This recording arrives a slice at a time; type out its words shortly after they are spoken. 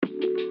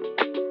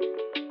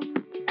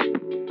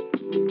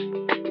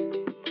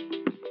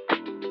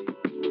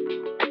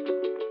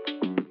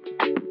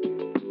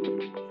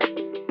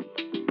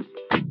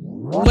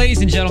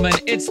Ladies and gentlemen,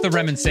 it's the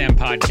Rem and Sam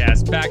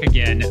podcast back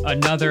again.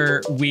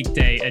 Another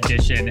weekday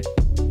edition.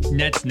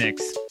 Nets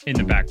Knicks in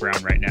the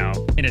background right now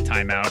in a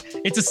timeout.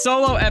 It's a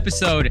solo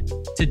episode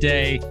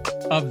today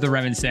of the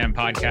Rem and Sam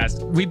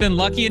podcast. We've been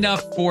lucky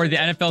enough for the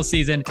NFL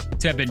season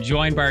to have been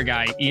joined by our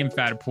guy, Ian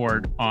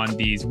Fataport, on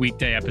these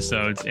weekday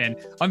episodes. And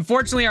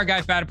unfortunately, our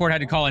guy Fataport had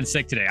to call in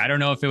sick today. I don't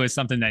know if it was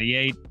something that he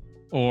ate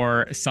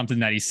or something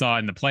that he saw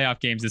in the playoff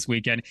games this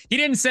weekend. He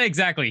didn't say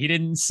exactly. He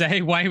didn't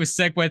say why he was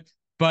sick with,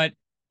 but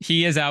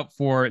he is out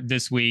for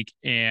this week.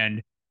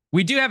 And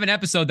we do have an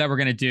episode that we're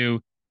going to do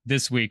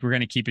this week. We're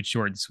going to keep it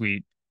short and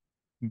sweet.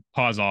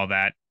 Pause all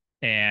that.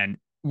 And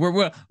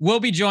we'll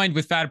be joined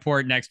with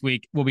Fataport next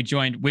week. We'll be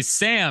joined with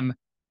Sam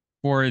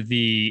for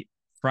the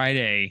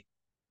Friday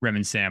Rem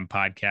and Sam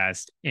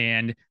podcast.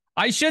 And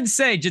I should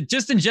say,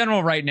 just in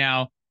general right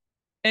now,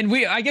 and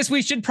I guess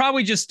we should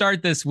probably just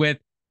start this with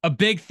a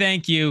big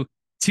thank you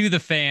to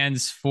the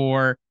fans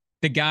for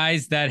the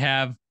guys that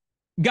have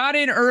got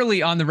in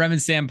early on the Rem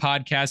and Sam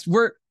podcast.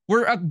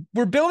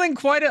 We're building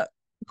quite an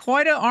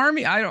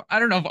army. I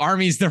don't know if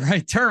army is the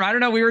right term. I don't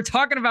know. We were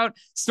talking about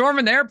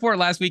storming the airport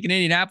last week in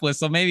Indianapolis,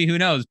 so maybe who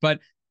knows? But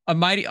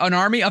an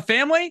army, a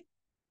family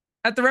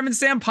at the Rem and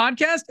Sam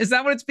podcast. Is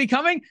that what it's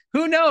becoming?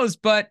 Who knows?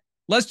 But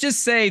let's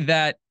just say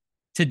that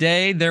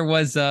today there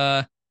was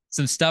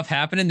some stuff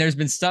happening. There's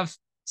been stuff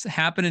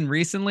happening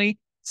recently.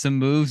 Some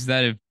moves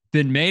that have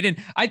been made, and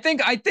I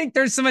think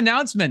there's some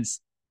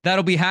announcements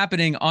that'll be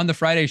happening on the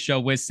Friday show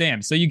with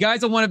Sam. So you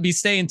guys will want to be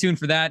staying tuned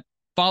for that.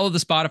 Follow the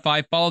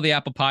Spotify, follow the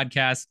Apple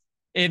Podcasts,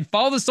 and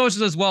follow the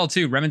socials as well,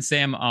 too. Rem and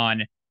Sam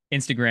on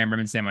Instagram,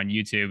 Rem and Sam on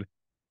YouTube,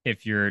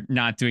 if you're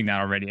not doing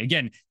that already.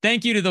 Again,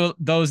 thank you to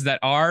those that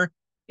are.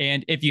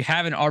 And if you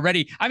haven't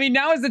already, I mean,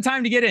 now is the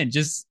time to get in.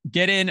 Just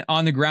get in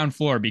on the ground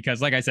floor because,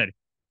 like I said,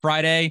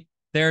 Friday,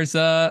 there's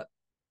a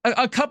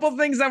couple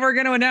things that we're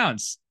going to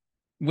announce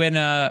when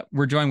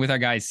we're joined with our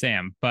guy,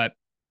 Sam. But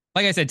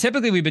like I said,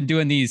 typically we've been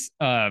doing these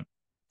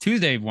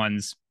Tuesday night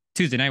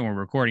when we're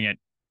recording it,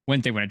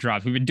 Wednesday when it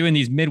drops. We've been doing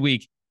these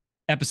midweek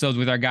episodes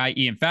with our guy,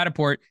 Ian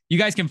Fataport. You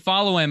guys can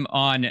follow him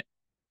on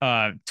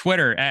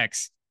Twitter,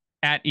 X,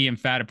 at Ian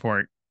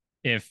Fataport,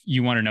 if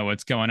you want to know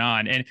what's going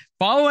on. And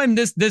follow him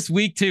this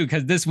week, too,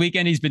 because this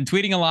weekend he's been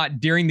tweeting a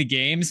lot during the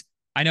games.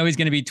 I know he's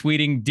going to be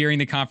tweeting during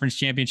the conference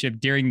championship,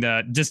 during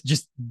the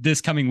just this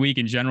coming week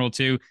in general,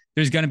 too.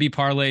 There's going to be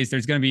parlays.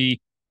 There's going to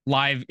be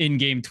live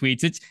in-game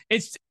tweets.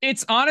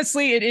 It's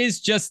honestly, it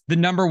is just the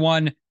number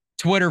one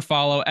Twitter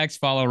follow, X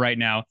follow right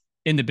now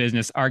in the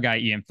business, our guy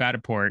Ian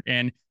Fataport.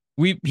 And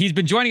he's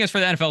been joining us for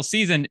the NFL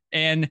season.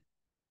 And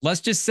let's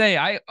just say,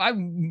 I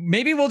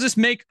maybe we'll just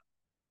make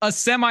a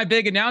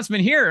semi-big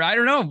announcement here. I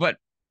don't know, but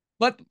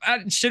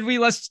should we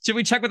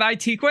check with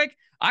IT quick?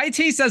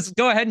 IT says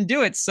go ahead and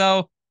do it.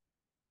 So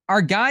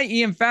our guy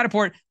Ian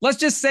Fataport, let's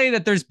just say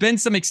that there's been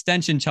some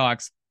extension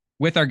talks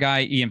with our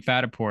guy Ian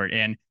Fataport.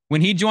 And when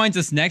he joins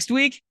us next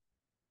week,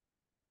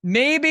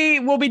 maybe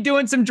we'll be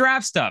doing some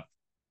draft stuff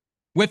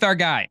with our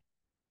guy.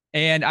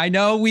 And I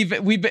know we've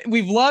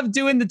loved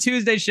doing the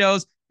Tuesday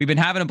shows. We've been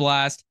having a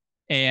blast.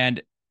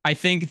 And I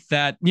think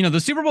that,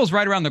 the Super Bowl is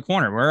right around the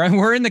corner.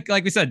 We're in the,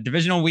 like we said,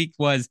 divisional week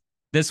was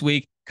this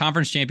week,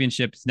 conference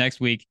championships next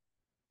week.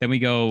 Then we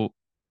go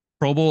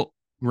Pro Bowl,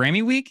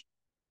 Grammy week,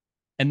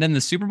 and then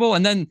the Super Bowl.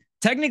 And then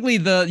technically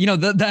the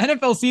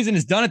NFL season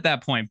is done at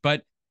that point.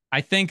 But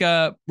I think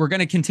we're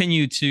going to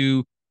continue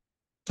to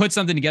put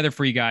something together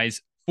for you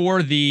guys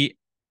for the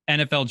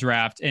NFL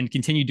draft and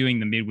continue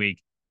doing the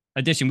midweek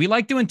edition. We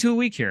like doing 2 a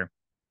week here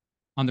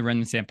on the Rem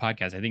and Sam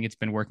podcast. I think it's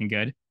been working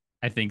good.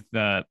 I think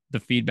the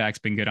feedback's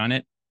been good on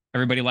it.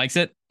 Everybody likes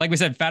it. Like we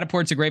said,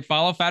 Fataport's a great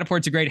follow.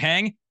 Fataport's a great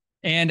hang.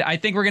 And I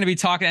think we're going to be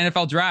talking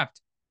NFL draft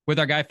with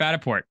our guy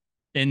Fataport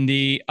in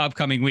the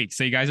upcoming week.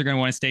 So you guys are going to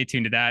want to stay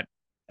tuned to that,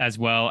 as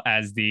well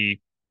as the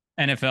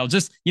NFL.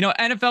 Just,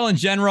 NFL in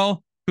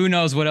general, who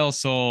knows what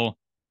else will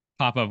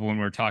pop up when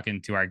we're talking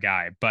to our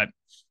guy. But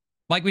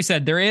like we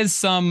said, there is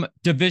some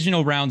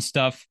divisional round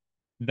stuff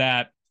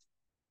that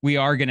we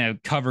are going to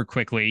cover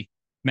quickly,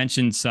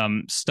 mention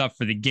some stuff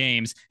for the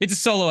games. It's a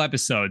solo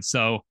episode,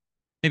 so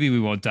maybe we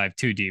won't dive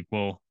too deep.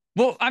 We're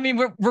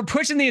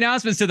pushing the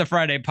announcements to the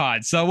Friday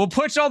pod, so we'll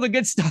push all the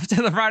good stuff to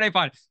the Friday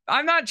pod.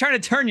 I'm not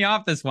trying to turn you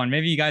off this one.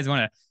 Maybe you guys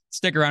want to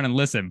stick around and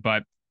listen,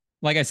 but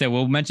like I said,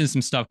 we'll mention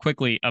some stuff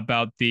quickly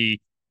about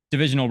the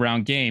divisional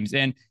round games.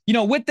 And,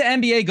 with the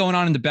NBA going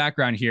on in the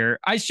background here,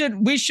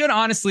 we should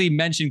honestly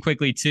mention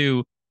quickly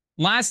too,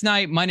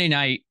 Monday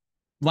night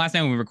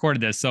when we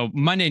recorded this. So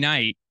Monday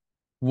night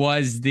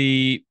was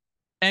the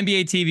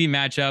NBA TV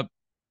matchup,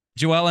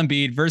 Joel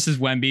Embiid versus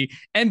Wemby.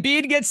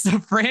 Embiid gets the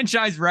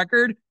franchise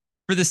record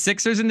for the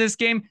Sixers in this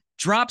game,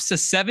 drops a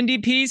 70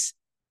 piece.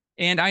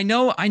 And I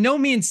know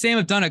me and Sam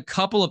have done a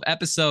couple of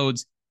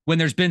episodes when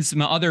there's been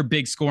some other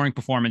big scoring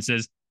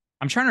performances.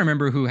 I'm trying to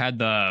remember who had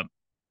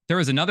there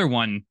was another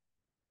one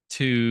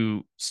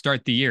to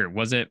start the year.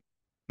 Was it?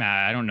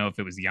 I don't know if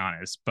it was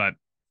Giannis, but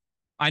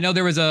I know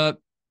there was a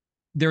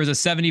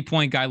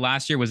 70-point guy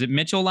last year. Was it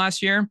Mitchell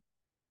last year?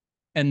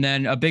 and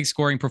then a big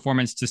scoring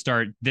performance to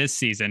start this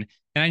season.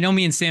 And I know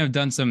me and Sam have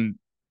done some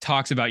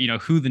talks about,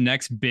 who the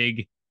next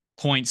big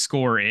point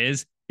scorer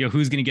is,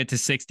 who's going to get to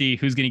 60,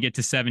 who's going to get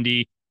to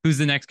 70, who's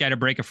the next guy to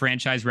break a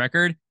franchise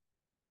record.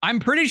 I'm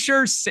pretty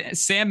sure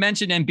Sam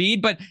mentioned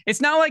Embiid, but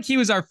it's not like he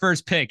was our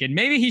first pick, and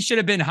maybe he should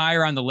have been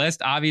higher on the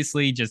list.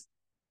 Obviously, just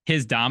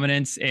his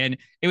dominance, and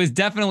it was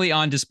definitely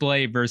on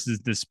display versus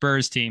the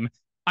Spurs team.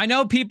 I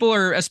know people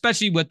are,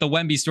 especially with the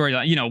Wemby story,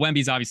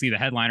 Wemby's obviously the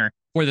headliner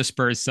for the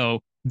Spurs,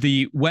 so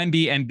the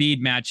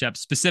Wemby-Embiid matchup,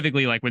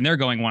 specifically like when they're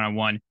going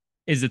one-on-one,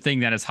 is the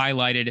thing that is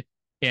highlighted.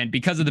 And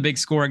because of the big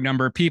scoring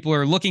number, people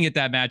are looking at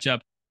that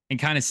matchup and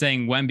kind of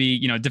saying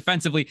Wemby,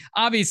 defensively,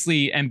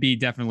 obviously Embiid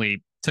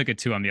definitely took it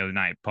to him the other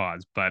night,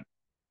 pause. But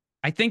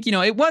I think,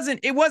 it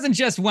wasn't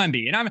just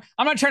Wemby. And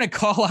I'm not trying to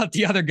call out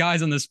the other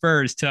guys on the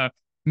Spurs to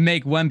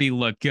make Wemby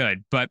look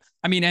good. But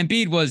I mean,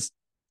 Embiid was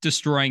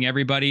destroying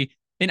everybody.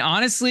 And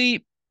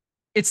honestly,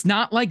 it's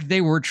not like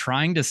they were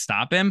trying to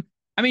stop him.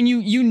 I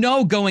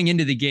mean, going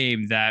into the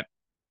game that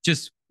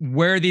just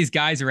where these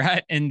guys are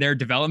at in their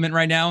development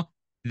right now,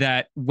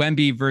 that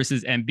Wemby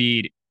versus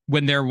Embiid,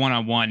 when they're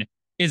one-on-one,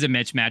 is a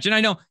mismatch. And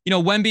I know,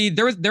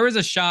 Wemby, there was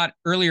a shot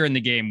earlier in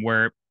the game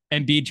where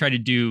Embiid tried to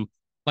do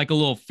like a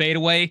little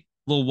fadeaway,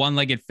 little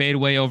one-legged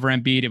fadeaway over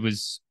Embiid. It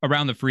was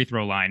around the free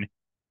throw line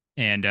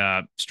and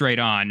straight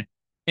on.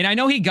 And I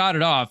know he got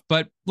it off,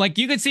 but like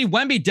you could see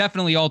Wemby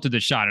definitely altered the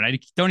shot. And I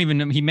don't even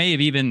know, he may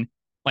have even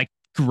like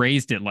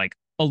grazed it like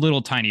a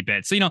little tiny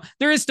bit. So,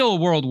 there is still a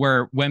world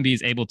where Wemby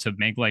is able to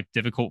make life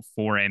difficult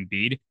for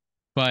Embiid,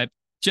 but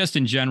just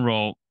in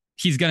general,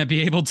 he's going to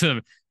be able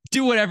to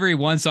do whatever he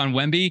wants on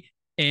Wemby.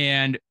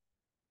 And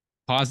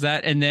pause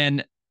that. And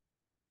then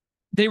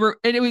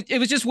it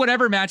was just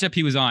whatever matchup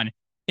he was on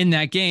in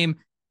that game.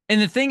 And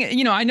the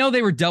thing, I know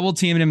they were double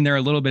teaming him there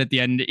a little bit at the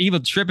end,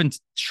 even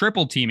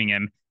triple teaming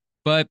him.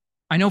 But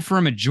I know for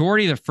a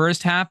majority of the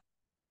first half,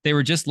 they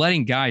were just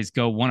letting guys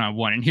go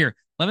one-on-one. And here,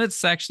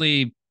 let's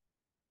actually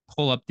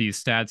pull up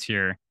these stats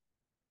here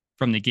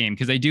from the game,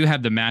 because I do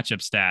have the matchup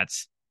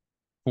stats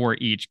for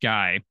each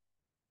guy.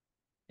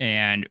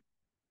 And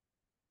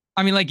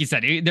I mean, like you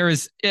said,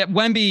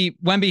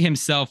 Wemby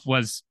himself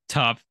was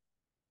tough.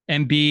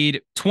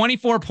 Embiid,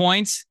 24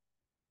 points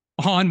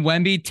on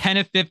Wemby, 10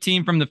 of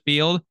 15 from the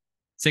field,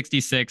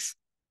 66%.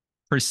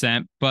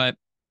 But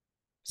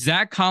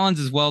Zach Collins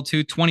as well,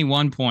 too,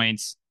 21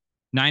 points,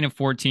 9 of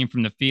 14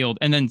 from the field.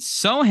 And then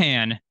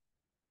Sochan,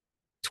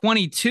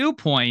 22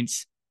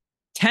 points,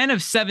 10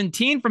 of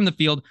 17 from the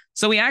field.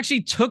 So he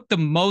actually took the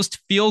most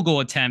field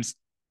goal attempts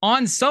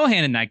on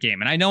Sochan in that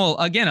game. And I know,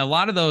 again, a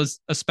lot of those,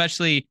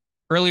 especially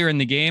earlier in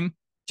the game,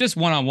 just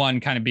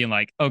one-on-one kind of being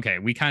like, okay,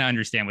 we kind of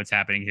understand what's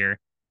happening here.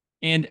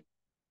 And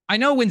I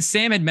know when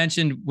Sam had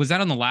mentioned, was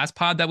that on the last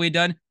pod that we had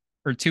done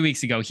or 2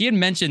 weeks ago? He had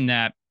mentioned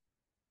that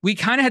we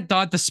kind of had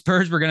thought the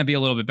Spurs were going to be a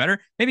little bit better.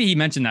 Maybe he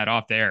mentioned that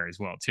off the air as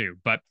well, too.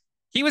 But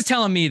he was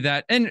telling me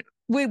that, and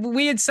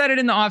we had said it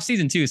in the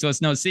offseason, too, so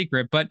it's no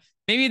secret, but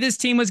maybe this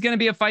team was going to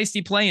be a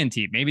feisty play-in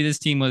team. Maybe this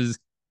team was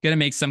going to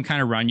make some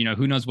kind of run.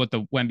 Who knows what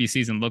the Wemby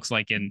season looks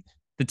like and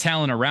the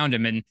talent around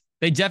him. And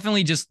they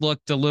definitely just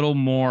looked a little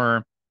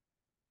more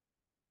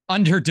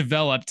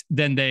underdeveloped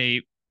than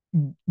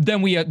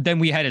we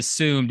had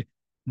assumed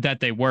that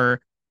they were.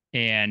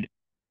 And,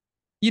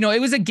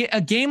 it was a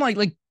game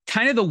like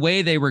kind of the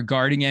way they were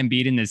guarding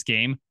Embiid in this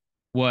game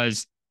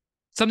was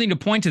something to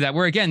point to that,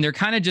 where, again, they're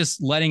kind of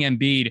just letting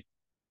Embiid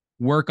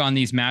work on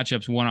these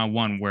matchups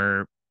one-on-one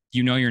where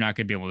you're not going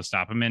to be able to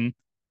stop him. And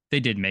they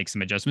did make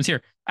some adjustments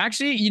here.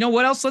 Actually, you know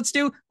what else let's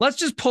do? Let's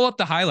just pull up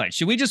the highlights.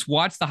 Should we just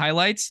watch the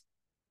highlights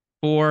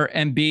for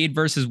Embiid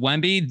versus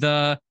Wemby?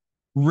 The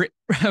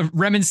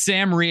Rem and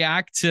Sam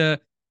react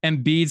to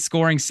Embiid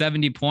scoring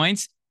 70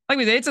 points. Like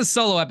we say, it's a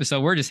solo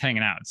episode. We're just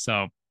hanging out.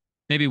 So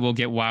maybe we'll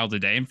get wild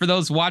today. And for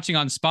those watching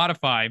on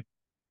Spotify,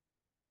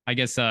 I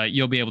guess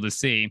you'll be able to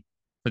see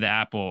for the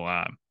Apple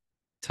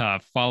to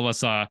follow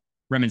us,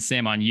 Rem and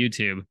Sam on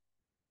YouTube,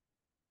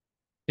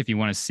 if you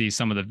want to see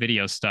some of the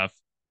video stuff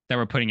that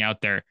we're putting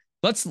out there.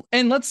 Let's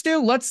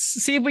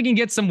see if we can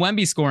get some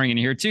Wemby scoring in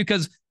here too,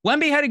 because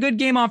Wemby had a good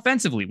game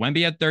offensively.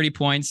 Wemby had 30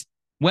 points.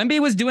 Wemby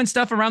was doing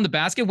stuff around the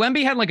basket.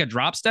 Wemby had like a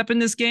drop step in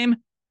this game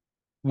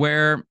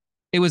where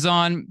it was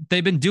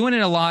they've been doing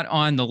it a lot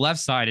on the left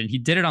side, and he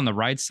did it on the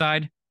right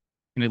side,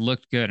 and it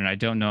looked good. And I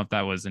don't know if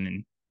that was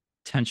an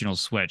intentional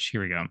switch.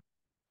 Here we go.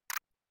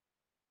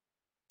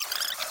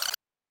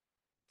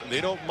 They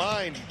don't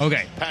mind.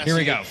 Okay, here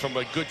we go. From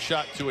a good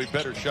shot to a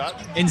better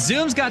shot. And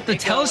Zoom's got the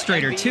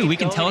telestrator too. We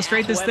can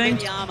telestrate this thing.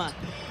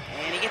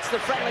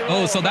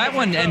 Oh, so that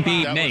one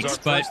Embiid makes,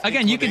 but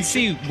again, you can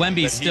see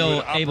Wemby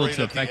still able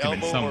to affect him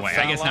in some way.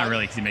 I guess not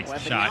really, because he makes the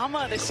shot. Ooh,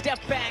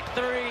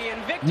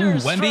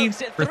 Wemby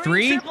for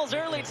three.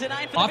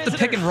 Off the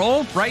pick and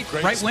roll, right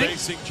wing.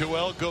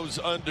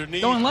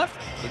 Going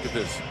left. Look at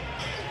this.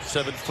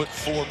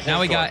 7'4".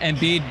 Now we got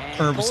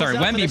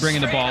Wemby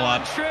bringing the ball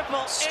up.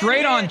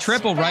 Straight on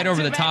triple right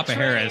over the top of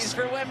Harris.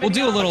 We'll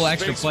do a little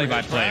extra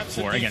play-by-play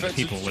for, again, the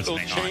people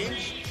listening on.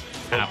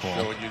 apple.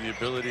 Showing you the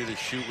ability to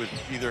shoot with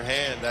either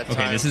hand. That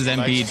Okay, this is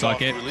Embiid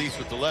bucket. Release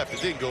with the left.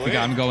 It didn't go We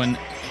got him going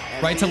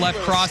right to left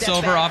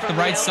crossover off the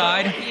right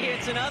side. He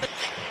hits another.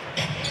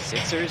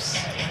 Sixers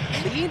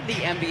lead the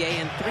NBA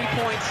in 3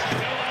 points.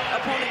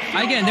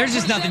 Again, there's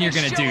just nothing you're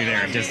going to do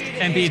there. Just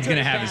Embiid's going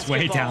to have his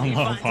way down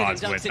low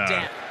pause with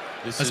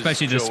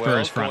especially the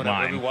Spurs front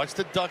line. Watch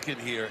the duck in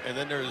here, and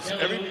then there's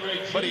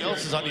everybody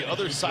else is on the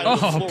other side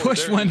of the floor.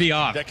 Push Wemby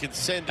off. That can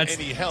send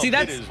any help. See,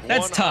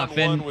 that's tough.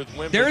 And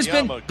there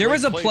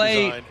was a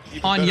play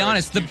on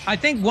Giannis. I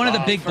think one of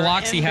the big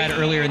blocks he had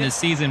earlier in this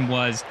season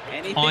was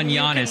on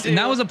Giannis, and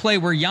that was a play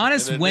where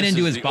Giannis went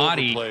into his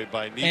body,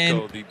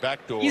 and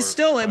he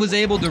still was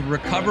able to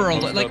recover a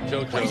little. Like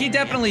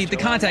the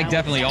contact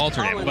definitely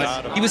altered it,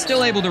 but he was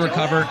still able to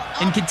recover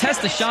and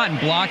contest the shot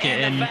and block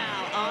it. And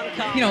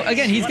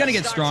again, he's going to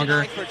get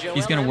stronger.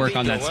 He's going to work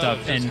on that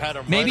stuff. And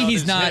maybe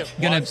he's not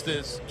going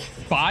to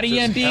body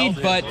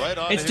Embiid, but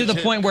it's to the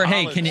point where,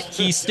 hey, can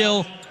he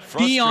still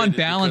be on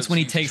balance when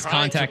he takes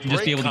contact and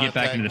just be able to get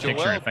back into the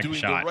picture and affect the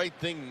shot?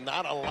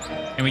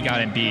 And we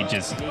got Embiid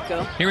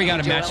here we got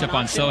a matchup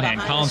on Sohan.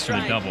 Collins for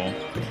the double.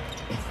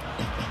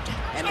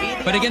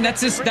 But again,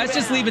 that's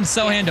just leaving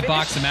Sohan to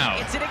box him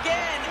out.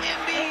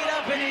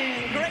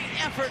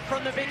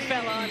 From the big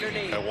fella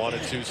underneath. I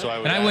wanted to, so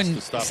I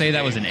wouldn't say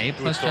that was an A+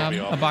 job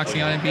of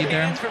boxing out Embiid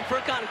there. From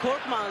Furkan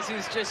Korkmaz,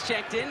 who's just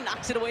checked in,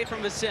 knocks it away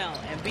from Vassell.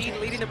 Embiid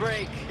leading the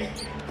break.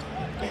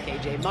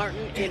 KJ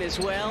Martin in as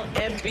well.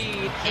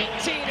 Embiid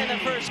 18 in the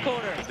first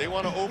quarter. They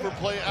want to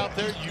overplay out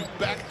there. You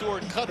backdoor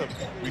and cut him.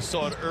 We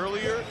saw it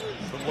earlier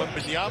from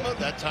Wembanyama,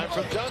 that time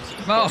from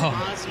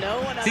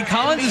Johnson. See,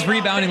 Collins is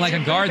rebounding like a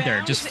guard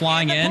there, just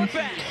flying in.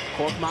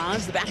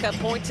 Korkmaz, the backup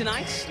point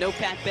tonight. No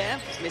Pat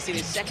Bev, missing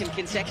his second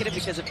consecutive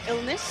because of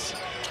illness.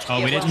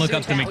 Oh, we didn't look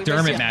up the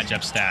McDermott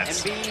matchup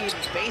stats. Embiid,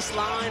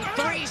 baseline,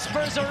 3,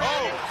 Spurs are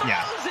on it,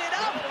 follows it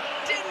up,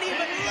 didn't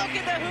even look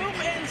at the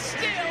hoop and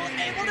still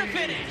able to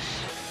finish.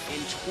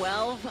 In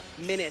 12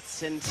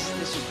 minutes, and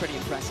this was pretty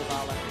impressive,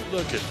 Ola.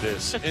 Look at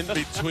this, in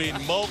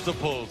between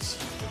multiples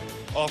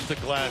off the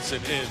glass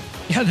and in.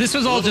 Yeah, this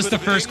was all just the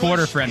first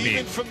quarter for Embiid.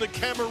 Even from the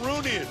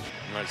Cameroonian.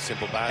 Nice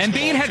simple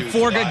Embiid had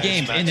 4 good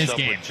games in this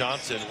game.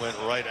 Johnson went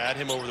right at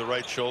him over the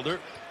right shoulder.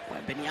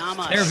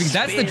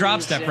 That's the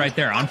drop step right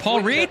there on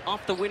Paul Reed.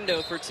 Off the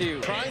window for 2.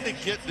 Trying to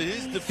get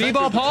his defender,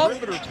 the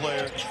perimeter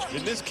player,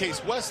 in this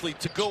case Wesley,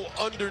 to go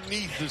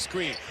underneath the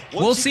screen.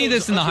 We'll see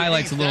this in the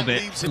highlights a little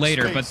bit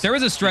later, but there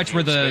was a stretch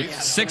where the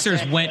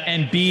Sixers went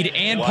Embiid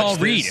and Paul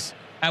Reed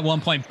at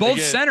one point,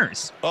 both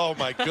centers. Oh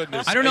my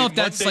goodness. I don't know if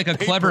that's like a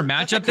clever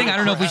matchup thing. I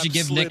don't know if we should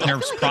give Nick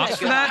Nurse props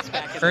for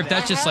that, or if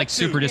that's just like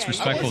super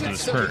disrespectful to the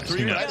Spurs.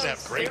 Who knows?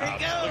 Look at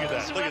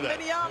that.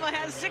 Wembanyama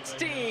has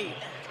 16.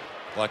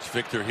 Watch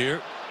Victor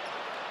here,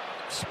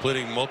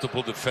 splitting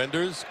multiple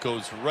defenders,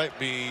 goes right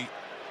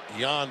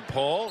beyond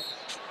Paul.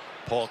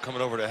 Paul coming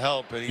over to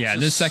help. And he's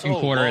this second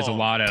quarter is a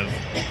lot of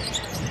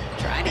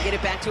trying to get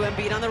it back to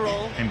Embiid on the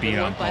roll.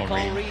 Embiid on Paul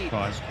Reed.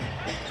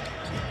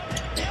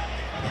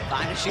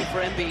 Find a shoot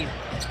for Embiid.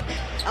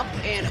 Up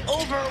and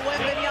over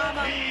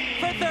Wembanyama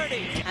for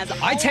 30.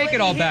 I take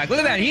it all back. Look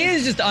at that. He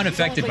is just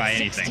unaffected by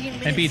anything.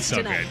 Embiid's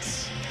so good.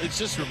 It's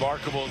just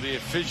remarkable, the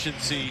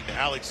efficiency.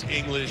 Alex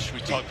English, we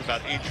talked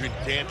about Adrian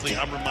Dantley.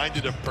 I'm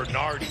reminded of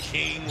Bernard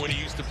King when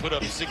he used to put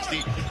up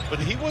 60, but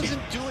he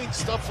wasn't doing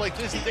stuff like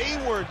this. They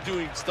weren't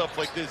doing stuff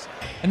like this.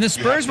 And the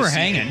Spurs were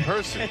hanging.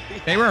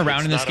 They were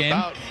around in this game.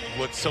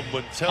 What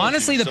someone tells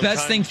Honestly, the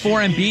best thing for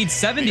Embiid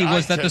 70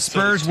 was that the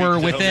Spurs were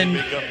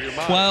within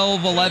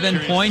 12, 11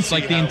 points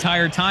like the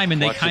entire time,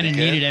 and they kind of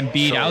needed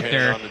Embiid out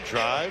there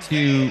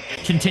to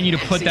continue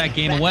to put that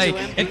game away.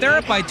 If they're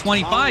up by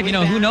 25,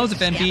 who knows if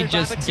Embiid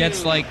just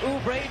gets like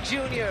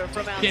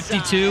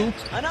 52,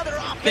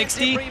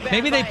 60.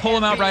 Maybe they pull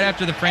him out right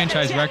after the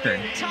franchise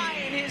record.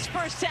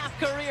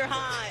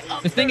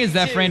 The thing is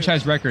that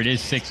franchise record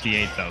is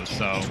 68 though,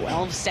 so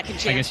 12 second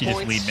chance I guess you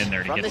just leave him in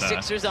there to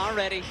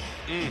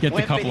get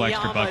the couple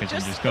extra buckets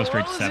and just go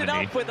straight to 70. It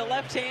up with the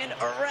left hand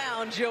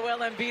around Joel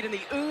Embiid, and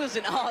the oohs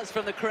and ahs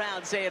from the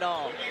crowd say it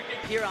all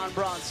here on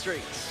Broad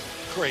Street.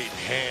 Great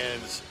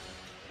hands.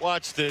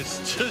 Watch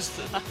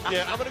this.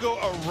 I'm going to go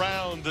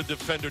around the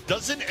defender.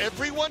 Doesn't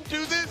everyone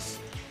do this?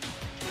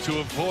 To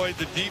avoid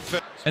the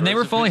defense. And they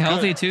were fully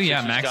healthy too.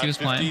 Yeah, Maxey was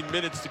playing. 15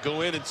 minutes to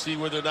go in and see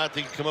whether or not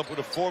they can come up with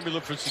a formula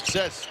for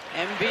success.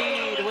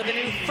 Embiid with a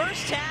new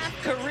first half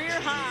career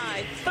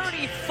high,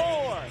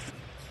 34.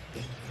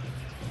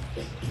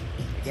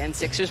 Again,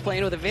 Sixers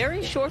playing with a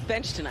very short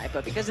bench tonight,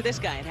 but because of this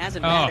guy, it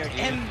hasn't mattered.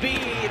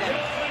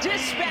 Embiid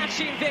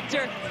dispatching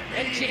Victor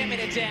and jamming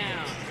it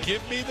down.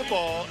 Give me the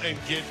ball and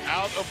get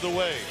out of the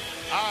way.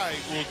 I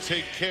will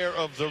take care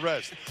of the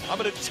rest. I'm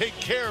going to take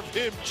care of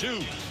him,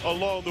 too,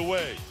 along the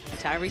way.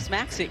 Tyrese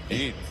Maxey.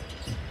 Indeed.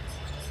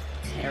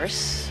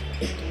 Harris.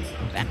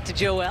 Back to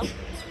Joel.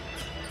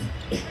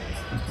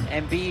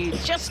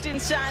 Embiid just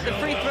inside the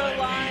free throw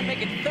line,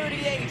 making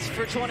 38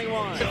 for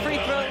 21. The free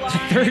throw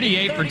line.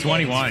 38 for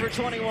 21. For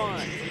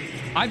 21.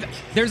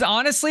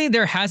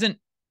 There hasn't,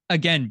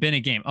 again, been a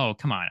game. Oh,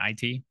 come on,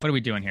 IT. What are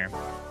we doing here?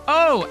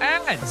 Oh,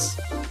 ads.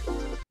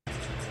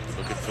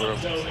 Looking for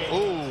him.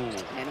 Oh.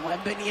 And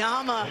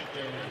Wembanyama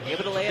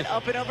able to lay it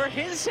up and over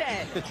his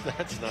head.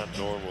 That's not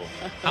normal.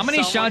 How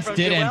many shots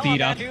did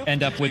Embiid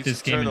end up with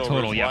this game in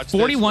total? Yeah,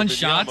 41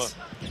 shots.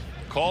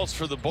 Calls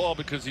for the ball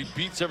because he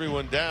beats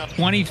everyone down.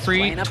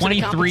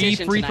 23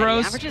 free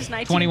throws,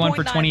 21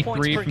 for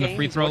 23 from the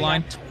free throw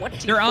line.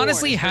 There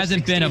honestly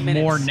hasn't been a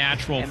more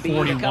natural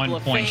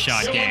 41-point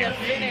shot game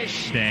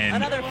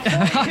than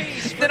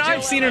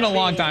I've seen in a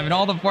long time. And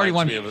all the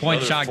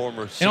 41-point shot,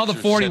 and all the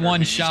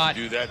 41 shot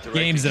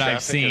games that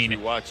I've seen,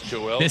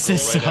 this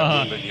is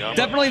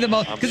definitely the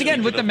most. Because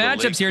again, with the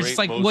matchups here, it's just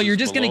like, well, you're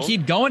just going to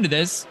keep going to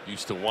this.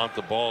 Used to want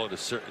the ball at a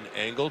certain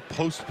angle.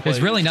 Post play.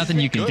 There's really nothing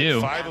you can do.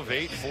 5 of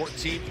 8,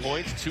 14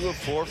 points, 2 of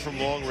 4 from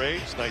long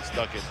range. Nice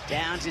ducking.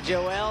 Down to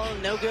Joel.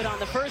 No good on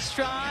the first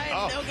try.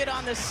 No good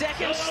on the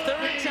second.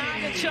 Third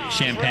time the charge.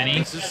 Champagne.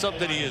 This is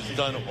something he has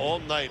done all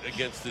night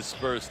against this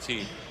Spurs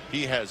team.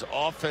 He has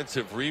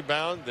offensive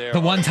rebound. There. The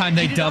one time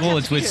they double,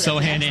 it's with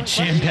Sohan and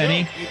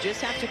Champagne. You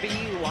just have to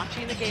be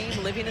watching the game,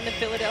 living in the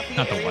Philadelphia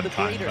Not the area, one the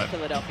time, greater but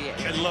Philadelphia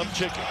area. And love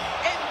chicken.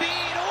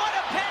 Embiid, what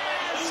a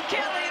pass!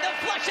 Kelly, the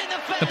flush in the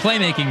foul. The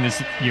playmaking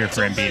this year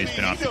for Embiid has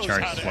been off the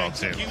charts as well,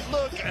 too.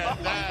 Look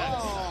at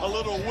that. A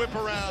little whip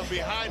around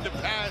behind the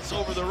pass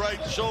over the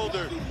right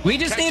shoulder. We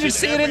just need to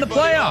see it in the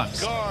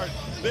playoffs.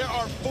 There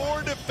are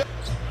 4 defenders.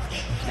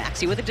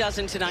 Maxey with a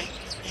dozen tonight.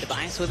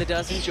 Tobias with a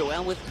dozen.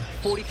 Joel with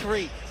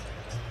 43.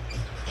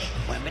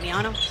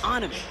 Wembanyama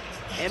on him.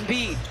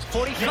 Embiid,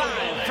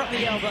 45 from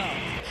the elbow.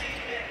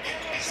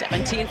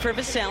 17 for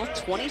Vassell,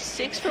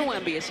 26 for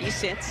Wemby as he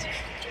sits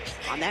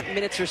on that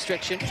minutes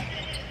restriction.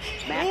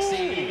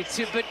 Maxey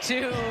to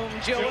Batum.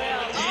 Joel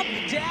up,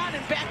 down,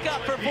 and back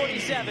up for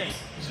 47.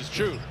 This is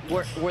true.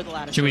 We're the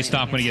loudest. Should we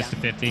stop when he gets to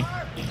 50?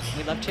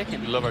 We love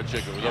chicken. We love our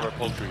chicken. We love our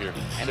poultry here.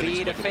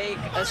 Embiid, a fake,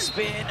 a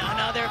spin,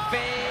 another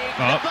fake.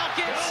 Oh. The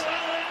buckets.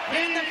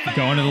 And the foul.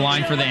 Going to the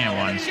line for the and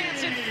one.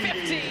 Chance at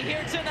 50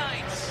 here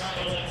tonight.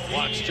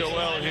 Watch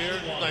Joel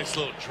here. Nice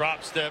little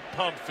drop step,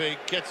 pump fake.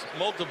 Gets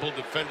multiple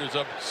defenders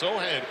up.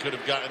 Sohan could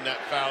have gotten that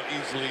foul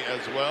easily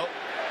as well.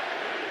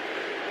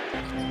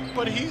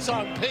 But he's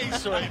on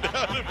pace right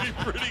now to be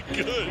pretty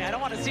good. Yeah, I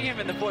don't want to see him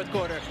in the fourth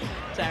quarter.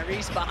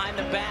 Tyrese behind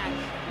the back.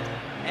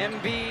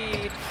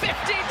 Embiid,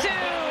 52.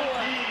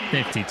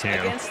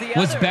 52.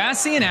 Was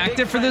Bassey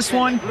inactive for this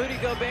one?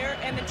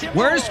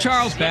 Where's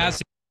Charles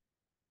Bassey?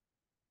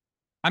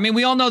 I mean,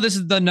 we all know this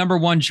is the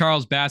 #1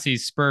 Charles Bassey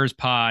Spurs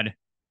pod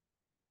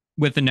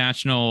with the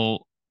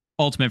National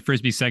Ultimate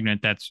Frisbee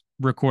segment that's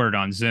recorded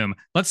on Zoom.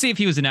 Let's see if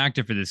he was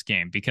inactive for this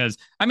game, because,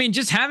 I mean,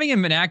 just having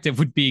him inactive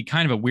would be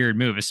kind of a weird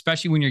move,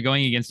 especially when you're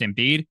going against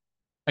Embiid,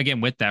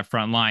 again, with that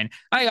front line.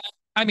 I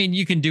mean,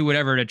 you can do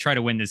whatever to try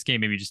to win this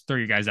game. Maybe just throw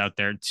your guys out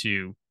there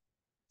to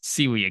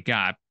see what you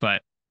got.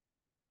 But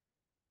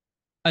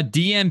a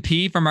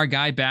DMP from our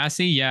guy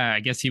Bassey, yeah, I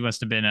guess he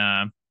must have been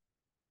on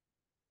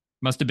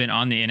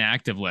the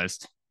inactive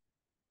list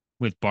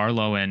with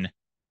Barlow and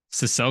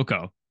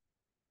Sissoko.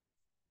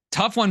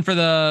 Tough one for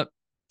the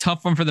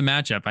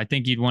matchup. I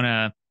think you'd want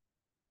to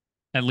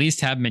at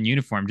least have him in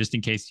uniform just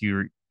in case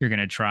you're going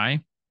to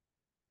try.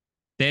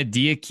 They had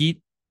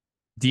Diakite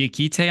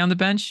on the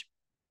bench.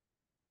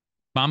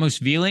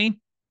 Mamushvili.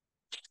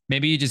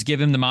 Maybe you just give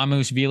him the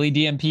Mamushvili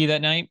DMP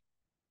that night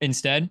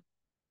instead,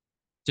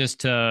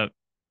 just to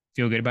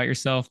feel good about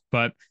yourself.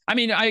 But I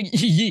mean,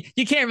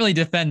 you can't really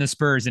defend the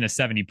Spurs in a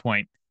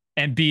 70-point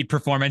Embiid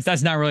performance.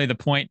 That's not really the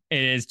point.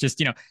 It is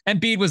just,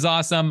 Embiid was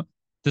awesome.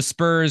 The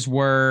Spurs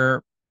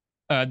are,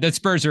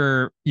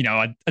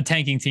 a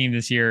tanking team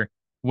this year.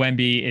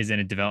 Wemby is in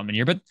a development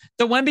year, but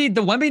the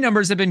Wemby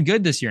numbers have been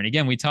good this year. And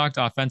again, we talked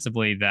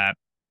offensively that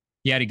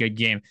he had a good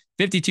game.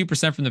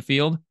 52% from the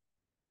field,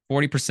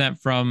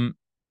 40% from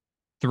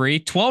 3,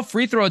 12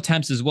 free throw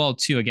attempts as well,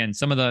 too. Again,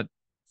 some of the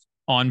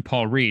on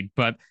Paul Reed,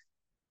 but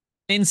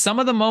in some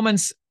of the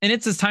moments, and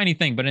it's a tiny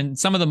thing, but in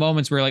some of the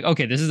moments where like,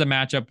 okay, this is a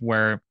matchup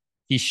where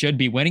he should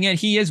be winning it.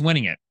 He is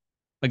winning it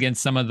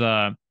against some of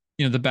the,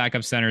 the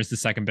backup centers, the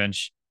second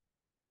bench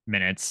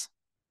minutes.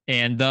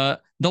 And the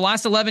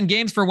last 11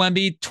 games for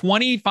Wemby,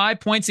 25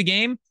 points a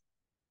game,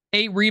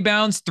 8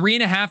 rebounds,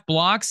 3.5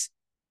 blocks,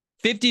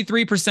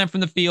 53%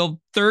 from the field,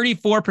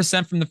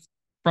 34%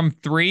 from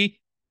 3,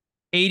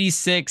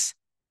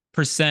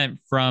 86%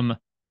 from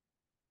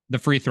the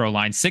free throw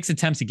line, 6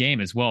 attempts a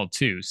game as well,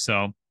 too.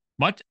 So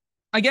much,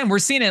 again, we're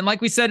seeing it. And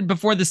like we said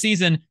before the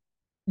season,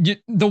 the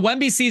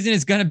Wemby season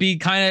is going to be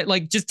kind of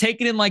like just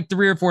take it in like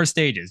 3 or 4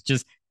 stages.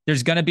 Just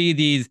there's going to be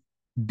these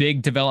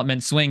big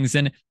development swings,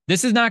 and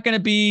this is not going to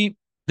be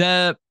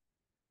the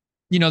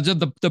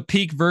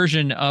peak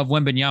version of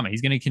Wembanyama.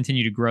 He's going to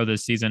continue to grow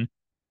this season.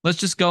 Let's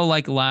just go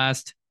like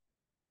last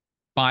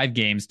 5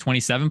 games,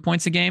 27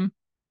 points a game,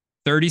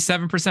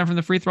 37% from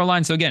the free throw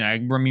line. So again, I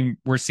mean,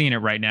 we're seeing it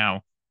right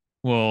now.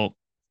 We'll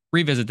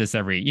revisit this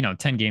every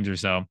 10 games or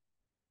so.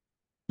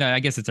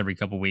 I guess it's every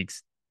couple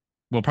weeks.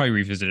 We'll probably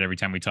revisit it every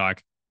time we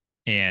talk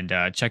and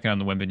check out on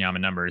the Wembanyama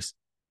numbers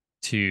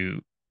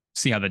to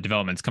see how the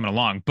development's coming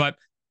along. But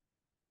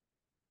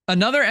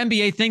Another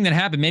NBA thing that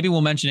happened, maybe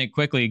we'll mention it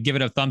quickly, give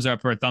it a thumbs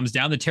up or a thumbs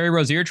down, the Terry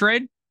Rozier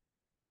trade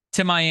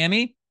to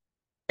Miami.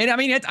 And I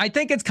mean, I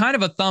think it's kind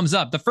of a thumbs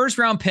up. The first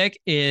round pick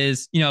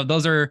is,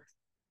 those are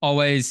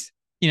always,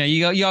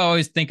 you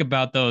always think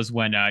about those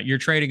when you're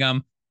trading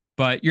them,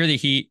 but you're the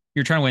Heat,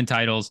 you're trying to win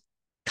titles.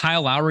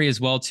 Kyle Lowry as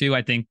well too.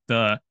 I think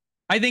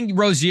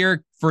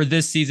Rozier for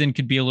this season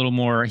could be a little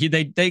more.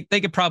 They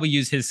could probably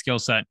use his skill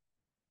set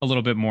a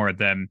little bit more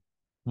than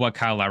what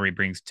Kyle Lowry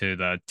brings to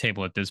the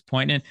table at this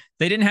point. And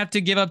they didn't have to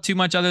give up too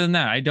much other than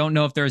that. I don't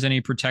know if there's any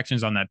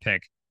protections on that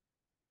pick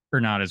or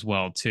not as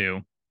well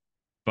too,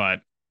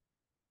 but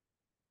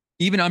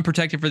even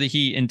unprotected for the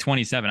Heat in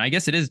 27, I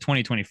guess it is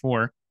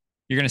 2024.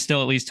 You're going to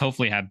still at least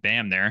hopefully have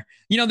Bam there.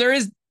 There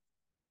is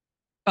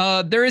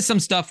some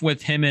stuff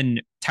with him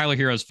and Tyler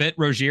Hero's fit.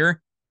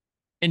 Rozier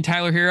and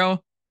Tyler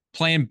Hero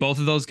playing both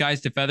of those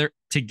guys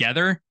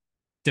together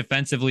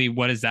defensively.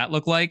 What does that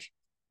look like?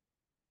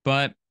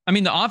 But I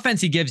mean, the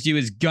offense he gives you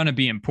is going to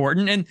be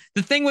important. And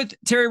the thing with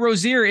Terry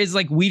Rozier is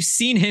like, we've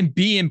seen him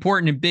be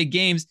important in big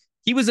games.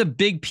 He was a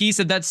big piece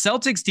of that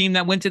Celtics team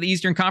that went to the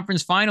Eastern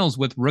Conference Finals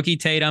with rookie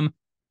Tatum,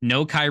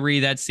 no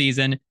Kyrie that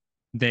season.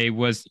 They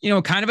was,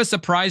 kind of a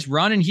surprise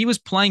run, and he was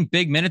playing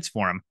big minutes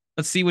for him.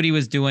 Let's see what he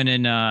was doing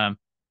in that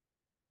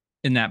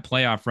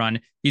playoff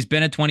run. He's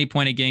been a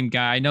 20-point-a-game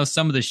guy. I know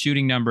some of the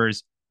shooting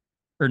numbers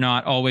are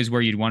not always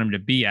where you'd want him to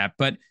be at,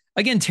 but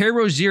again, Terry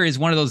Rozier is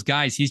one of those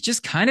guys. He's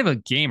just kind of a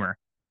gamer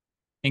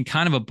and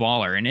kind of a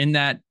baller. And in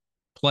that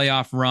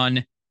playoff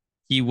run,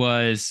 he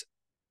was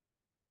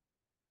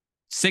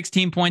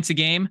 16 points a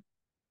game,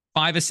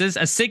 5 assists,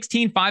 a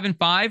 16, 5 and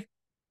 5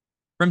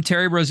 from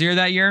Terry Rozier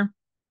that year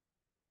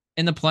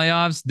in the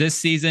playoffs. This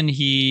season,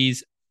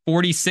 he's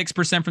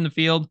 46% from the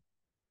field,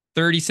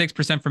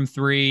 36% from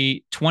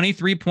three,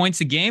 23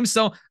 points a game.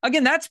 So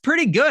again, that's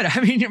pretty good. I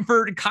mean,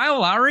 for Kyle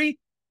Lowry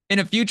in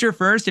a future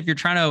first, if you're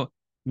trying to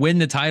win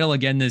the title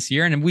again this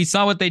year. And we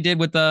saw what they did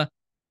with a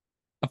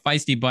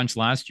feisty bunch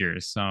last year.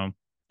 So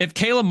if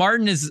Caleb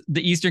Martin is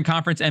the Eastern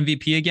Conference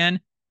MVP again,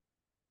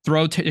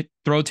 throw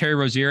Terry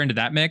Rozier into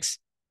that mix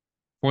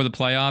for the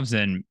playoffs,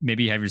 and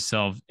maybe have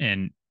yourself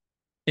an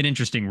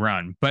interesting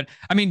run. But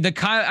I mean,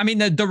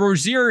 the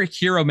Rozier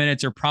hero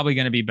minutes are probably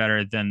going to be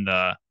better than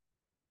the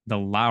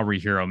Lowry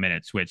hero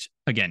minutes, which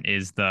again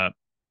is the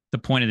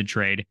point of the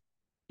trade.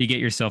 You get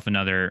yourself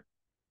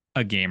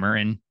a gamer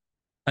and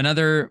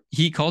another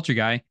Heat culture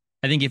guy.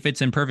 I think it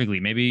fits in perfectly.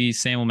 Maybe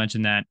Sam will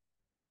mention that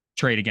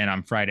trade again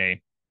on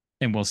Friday,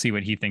 and we'll see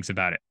what he thinks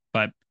about it.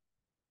 But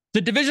the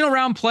divisional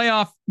round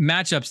playoff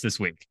matchups this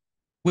week,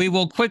 we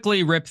will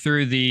quickly rip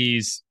through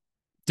these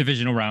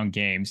divisional round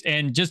games.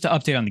 And just to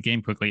update on the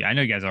game quickly, I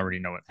know you guys already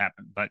know what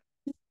happened, but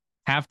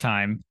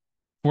halftime,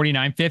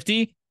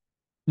 49-50,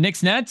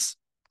 Knicks Nets,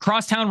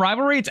 crosstown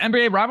rivalry. It's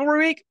NBA rivalry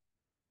week.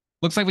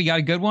 Looks like we got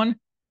a good one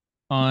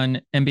on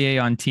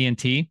NBA on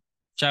TNT.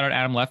 Shout out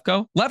Adam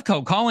Lefko.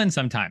 Lefko, call in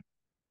sometime.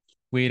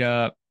 We'd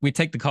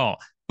take the call.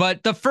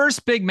 But the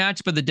first big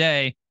matchup of the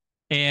day,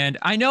 and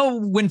I know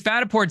when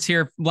Fataport's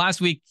here,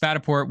 last week,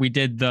 Fataport, we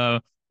did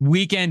the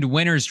weekend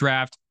winners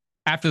draft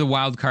after the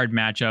wild card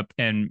matchup,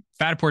 and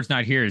Fataport's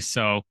not here,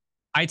 so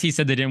IT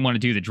said they didn't want to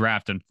do the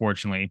draft,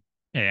 unfortunately.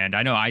 And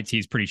I know IT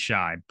is pretty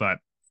shy, but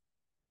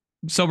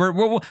so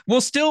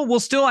we'll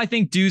still I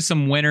think do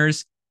some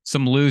winners,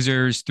 some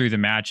losers through the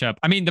matchup.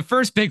 I mean, the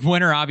first big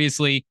winner,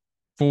 obviously,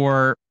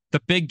 for the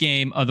big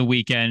game of the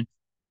weekend,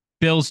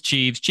 Bills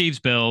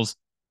Bills.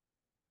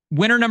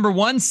 Winner number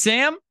one,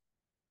 Sam,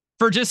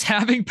 for just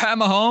having Pat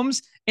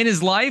Mahomes in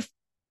his life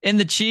in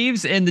the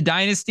Chiefs in the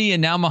dynasty,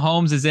 and now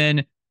Mahomes is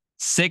in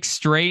 6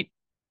 straight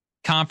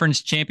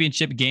conference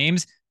championship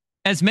games.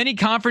 As many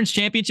conference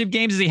championship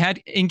games as he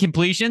had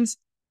incompletions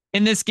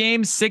in this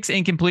game, 6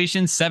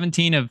 incompletions,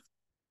 17 of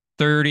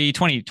 30,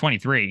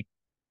 23,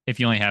 if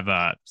you only have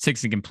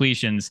 6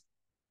 incompletions.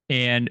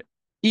 And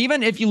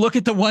even if you look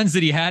at the ones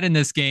that he had in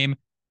this game,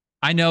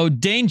 I know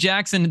Dane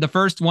Jackson, the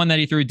first one that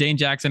he threw, Dane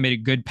Jackson made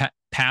a good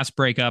pass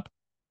breakup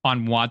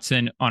on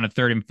Watson on a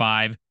 3rd and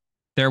 5.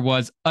 There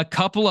was a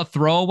couple of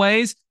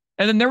throwaways,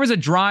 and then there was a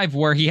drive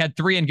where he had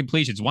 3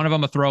 incompletions, one of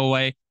them a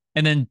throwaway,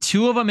 and then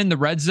 2 of them in the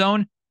red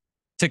zone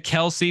to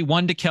Kelsey,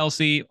 one to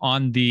Kelsey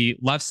on the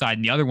left side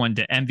and the other one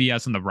to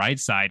MVS on the right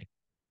side.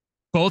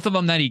 Both of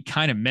them that he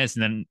kind of missed,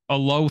 and then a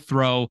low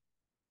throw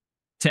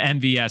to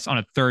MVS on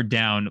a 3rd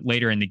down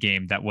later in the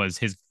game. That was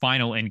his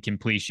final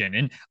incompletion.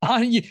 And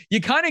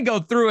you kind of go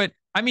through it.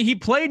 I mean, he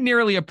played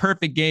nearly a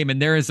perfect game,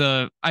 and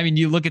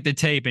you look at the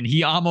tape, and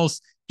he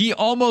almost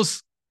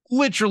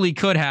literally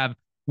could have,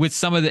 with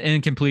some of the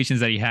incompletions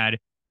that he had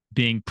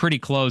being pretty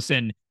close.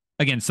 And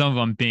again, some of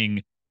them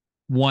being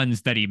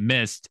ones that he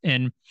missed.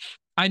 And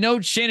I know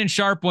Shannon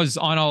Sharp was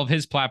on all of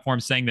his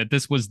platforms saying that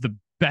this was the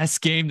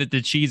best game that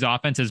the Chiefs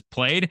offense has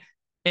played.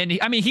 And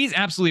he's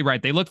absolutely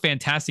right. They look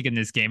fantastic in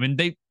this game, and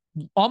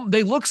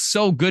they look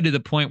so good to the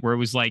point where it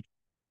was like,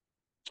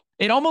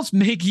 it almost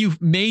made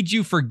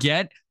you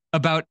forget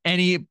about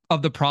any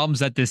of the problems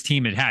that this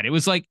team had. It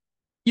was like,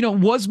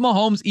 was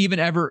Mahomes even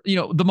ever,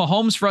 the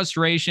Mahomes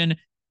frustration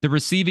the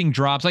receiving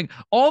drops, like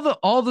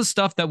all the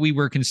stuff that we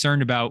were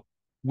concerned about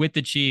with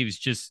the Chiefs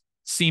just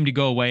seemed to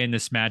go away in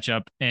this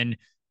matchup. And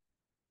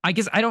I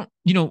guess I don't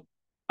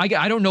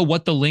know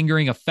what the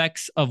lingering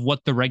effects of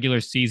what the regular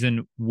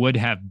season would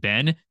have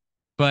been,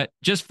 but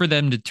just for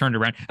them to turn it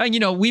around.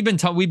 And we've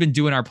been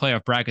doing our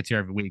playoff brackets here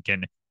every week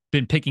and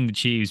been picking the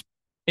Chiefs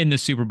in the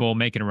Super Bowl,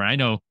 making it run. I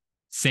know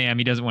Sam,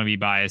 he doesn't want to be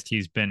biased.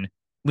 He's been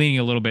leaning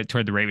a little bit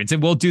toward the Ravens,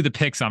 and we'll do the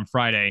picks on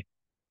Friday.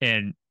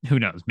 And who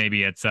knows,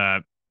 maybe it's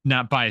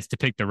not biased to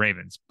pick the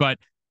Ravens, but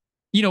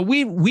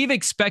we've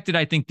expected,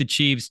 I think, the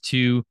Chiefs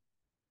to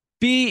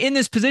be in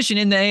this position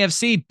in the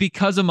AFC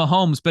because of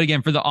Mahomes. But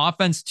again, for the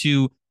offense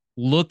to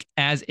look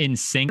as in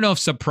sync, I don't know if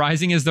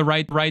surprising is the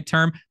right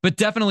term, but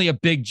definitely a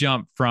big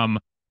jump from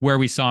where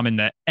we saw him in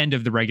the end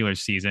of the regular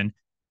season.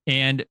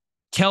 And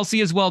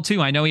Kelsey as well,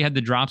 too. I know he had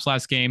the drops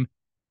last game,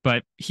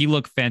 but he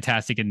looked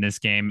fantastic in this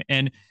game.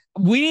 And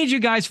we need you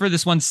guys for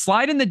this one.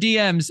 Slide in the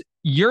DMs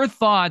your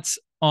thoughts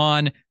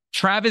on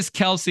Travis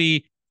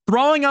Kelsey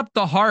throwing up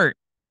the heart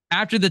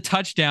after the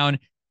touchdown.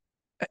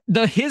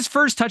 His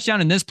first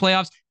touchdown in this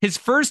playoffs, his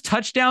first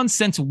touchdown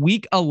since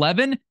week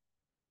 11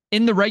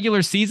 in the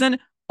regular season,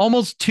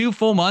 almost 2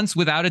 full months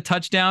without a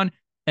touchdown.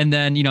 And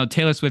then,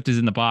 Taylor Swift is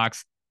in the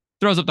box,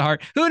 throws up the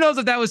heart. Who knows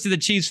if that was to the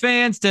Chiefs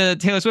fans, to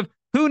Taylor Swift?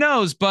 Who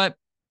knows? But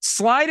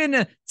slide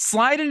into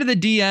the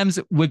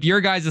DMs with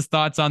your guys'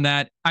 thoughts on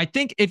that. I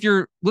think if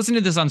you're listening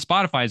to this on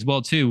Spotify as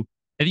well, too,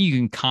 I think you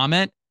can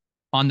comment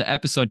on the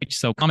episode.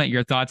 So comment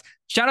your thoughts.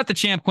 Shout out to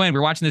Champ Quinn.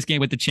 We're watching this game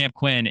with the Champ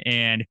Quinn,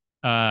 and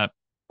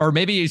or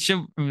maybe it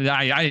should.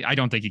 I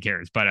don't think he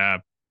cares,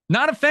 but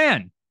not a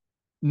fan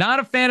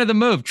of the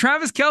move.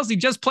 Travis Kelsey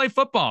just play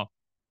football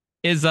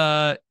is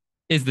the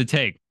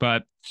take,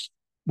 but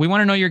we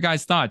want to know your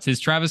guys' thoughts. Is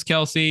Travis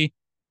Kelsey?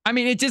 I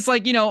mean, it's just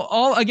like,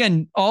 all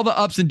the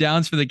ups and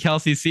downs for the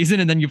Kelsey season,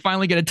 and then you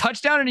finally get a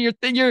touchdown, and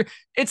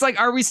it's like,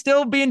 are we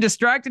still being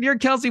distracted here,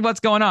 Kelsey? What's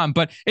going on?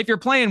 But if you're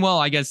playing well,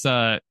 I guess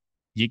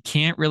you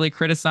can't really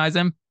criticize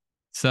him.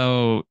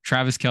 So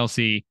Travis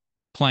Kelsey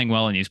playing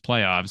well in these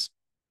playoffs.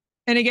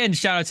 And again,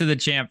 shout out to the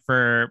champ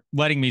for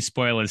letting me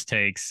spoil his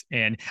takes.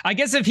 And I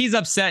guess if he's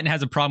upset and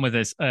has a problem with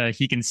this,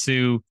 he can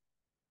sue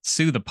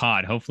the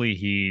pod. Hopefully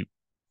he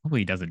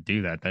doesn't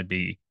do that. That'd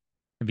be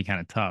kind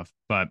of tough.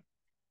 But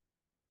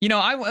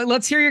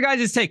let's hear your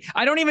guys' take.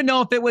 I don't even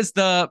know if it was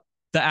the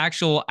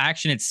actual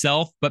action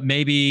itself, but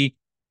maybe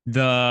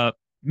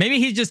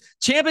he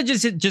Champa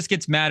just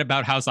gets mad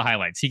about House of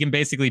Highlights. He can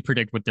basically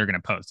predict what they're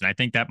going to post, and I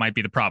think that might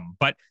be the problem.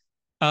 But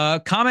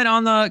comment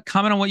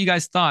on what you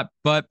guys thought.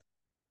 But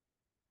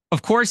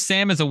of course,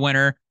 Sam is a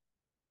winner.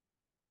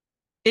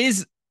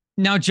 Is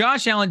now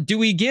Josh Allen? Do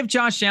we give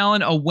Josh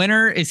Allen a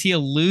winner? Is he a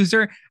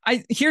loser?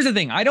 Here's the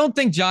thing. I don't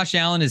think Josh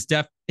Allen is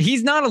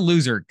he's not a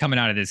loser coming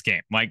out of this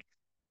game. Like,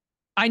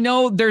 I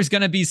know there's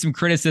going to be some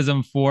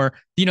criticism for,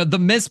 the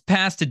missed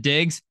pass to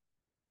Diggs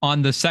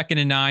on the 2nd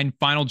and 9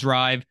 final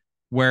drive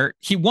where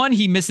he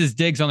misses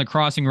Diggs on the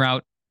crossing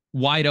route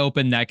wide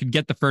open that could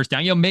get the first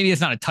down. Maybe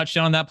it's not a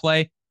touchdown on that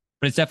play,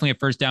 but it's definitely a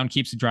first down,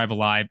 keeps the drive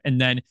alive. And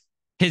then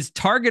his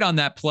target on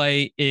that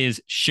play is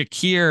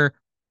Shakir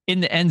in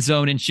the end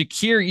zone, and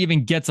Shakir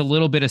even gets a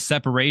little bit of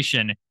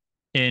separation,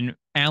 and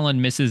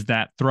Allen misses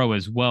that throw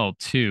as well,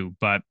 too.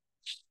 But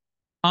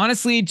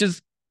honestly,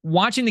 just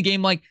watching the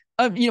game, like,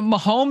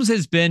 Mahomes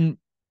has been,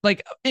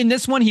 like, in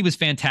this one, he was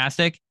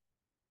fantastic.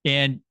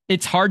 And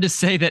it's hard to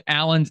say that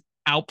Allen's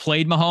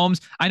outplayed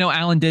Mahomes. I know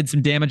Allen did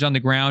some damage on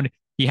the ground.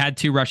 He had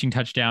 2 rushing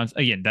touchdowns.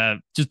 Again,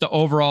 the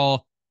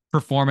overall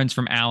performance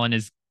from Allen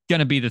is going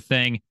to be the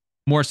thing,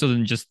 more so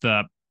than just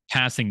the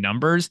passing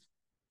numbers.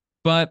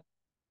 But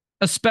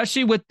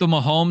especially with the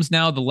Mahomes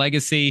now, the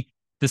legacy,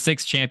 the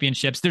 6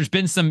 championships, there's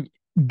been some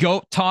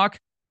GOAT talk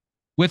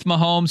with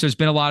Mahomes. There's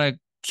been a lot of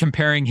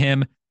comparing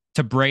him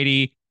to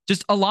Brady.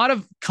 Just a lot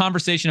of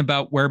conversation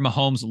about where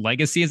Mahomes'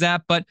 legacy is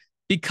at. But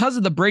because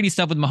of the Brady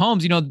stuff with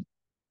Mahomes,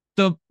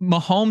 the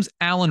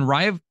Mahomes-Allen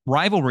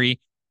rivalry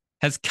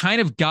has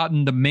kind of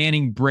gotten the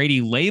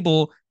Manning-Brady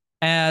label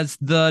as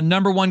the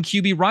number 1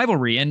 QB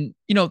rivalry. And,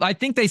 I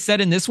think they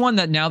said in this one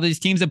that now these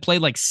teams have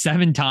played like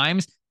 7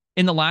 times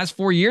in the last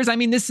 4 years. I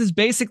mean, this is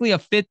basically a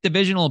 5th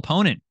divisional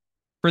opponent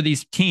for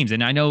these teams.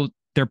 And I know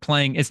they're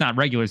playing, it's not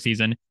regular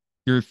season.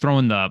 You're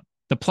throwing the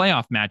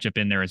playoff matchup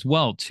in there as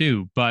well,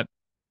 too. But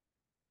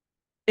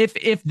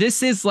if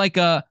this is like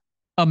a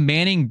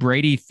Manning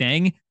Brady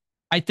thing,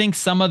 I think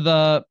some of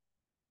the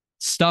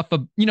stuff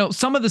of,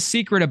 some of the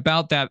secret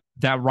about that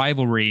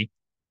rivalry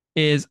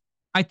is,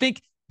 I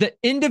think the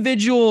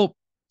individual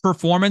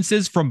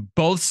performances from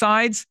both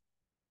sides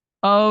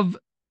of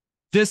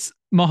this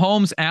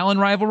Mahomes Allen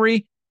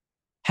rivalry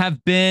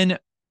have been,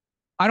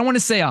 I don't want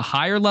to say a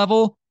higher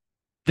level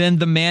than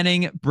the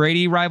Manning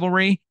Brady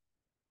rivalry,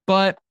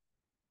 but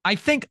I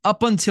think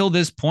up until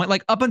this point,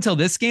 like up until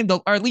this game,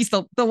 or at least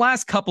the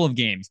last couple of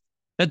games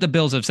that the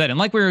Bills have said, and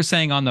like we were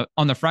saying on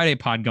the Friday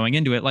pod going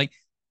into it, like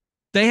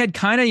they had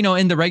kind of,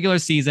 in the regular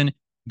season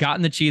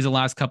gotten the cheese the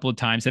last couple of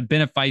times, have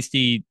been a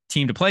feisty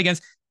team to play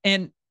against.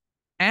 And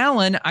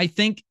Allen, I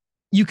think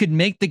you could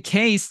make the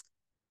case,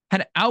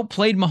 had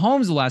outplayed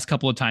Mahomes the last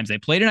couple of times they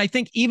played. And I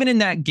think even in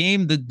that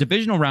game, the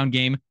divisional round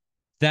game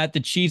that the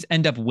Chiefs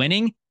end up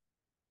winning,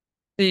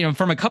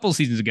 from a couple of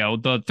seasons ago,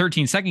 the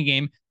 13-second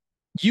game,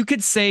 you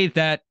could say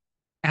that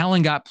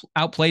Allen got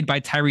outplayed by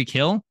Tyreek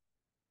Hill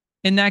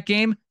in that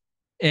game.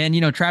 And,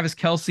 Travis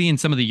Kelce and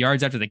some of the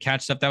yards after the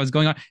catch stuff that was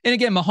going on. And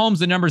again, Mahomes,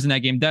 the numbers in that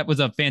game, that was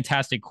a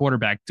fantastic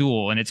quarterback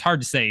duel. And it's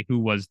hard to say who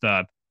was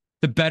the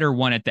better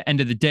one at the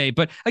end of the day.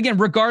 But again,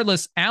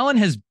 regardless, Allen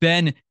has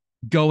been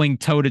going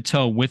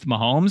toe-to-toe with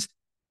Mahomes.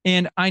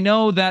 And I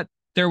know that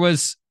there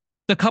was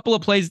a couple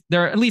of plays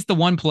there, at least the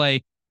one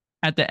play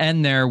at the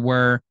end there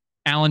where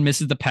Allen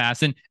misses the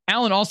pass. And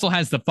Allen also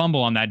has the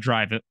fumble on that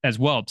drive as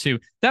well, too.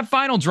 That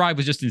final drive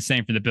was just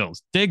insane for the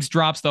Bills. Diggs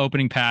drops the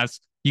opening pass.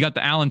 You got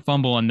the Allen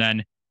fumble and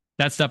then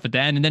that stuff at the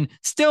end. And then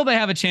still they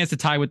have a chance to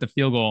tie with the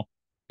field goal.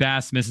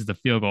 Bass misses the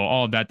field goal.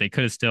 All of that, they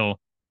could have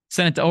still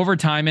sent it to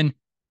overtime. And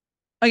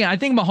again, I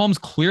think Mahomes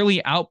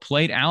clearly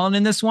outplayed Allen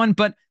in this one,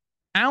 but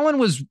Allen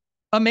was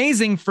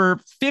amazing for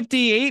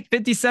 58,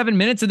 57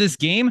 minutes of this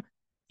game.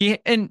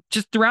 And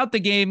just throughout the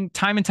game,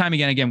 time and time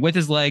again, with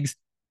his legs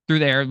through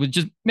the air, was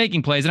just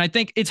making plays. And I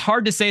think it's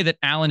hard to say that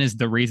Allen is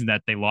the reason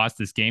that they lost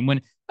this game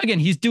when, again,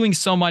 he's doing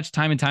so much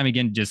time and time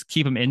again to just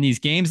keep him in these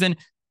games. And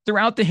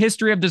throughout the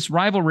history of this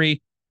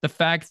rivalry, the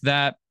fact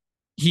that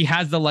he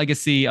has the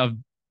legacy of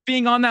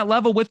being on that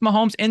level with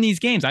Mahomes in these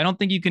games, I don't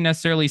think you can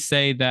necessarily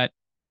say that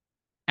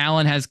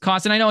Allen has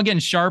cost. And I know, again,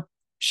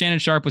 Shannon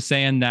Sharp was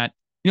saying that,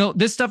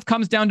 this stuff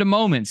comes down to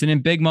moments, and in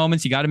big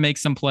moments, you got to make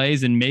some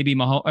plays, and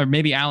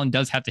maybe Allen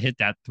does have to hit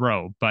that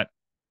throw. But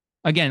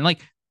again, like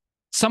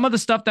some of the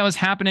stuff that was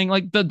happening,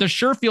 like the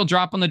Sherfield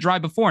drop on the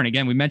drive before, and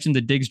again, we mentioned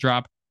the Diggs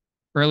drop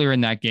earlier in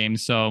that game.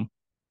 So,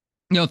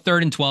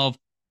 3rd and 12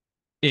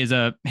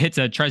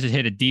 tries to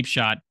hit a deep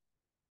shot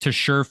to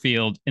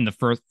Sherfield in the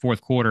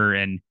fourth quarter,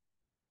 and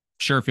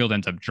Sherfield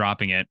ends up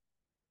dropping it.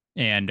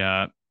 And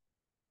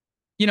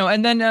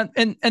and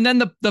then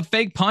the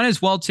fake punt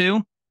as well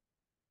too.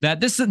 That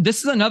this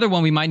is another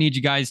one we might need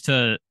you guys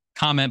to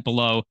comment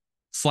below,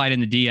 slide in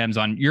the DMs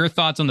on your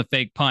thoughts on the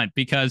fake punt,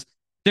 because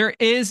there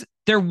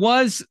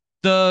was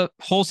the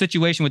whole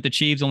situation with the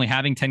Chiefs only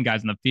having 10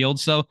 guys on the field.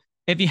 So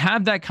if you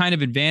have that kind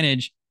of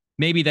advantage,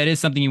 maybe that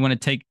is something you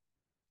want to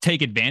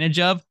take advantage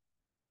of.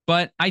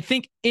 But I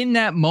think in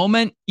that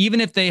moment, even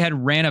if they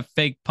had ran a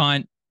fake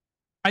punt,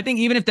 I think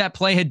even if that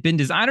play had been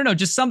designed, I don't know,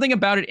 just something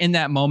about it in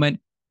that moment,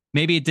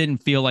 maybe it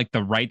didn't feel like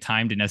the right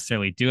time to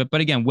necessarily do it.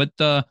 But again, with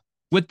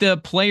the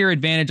player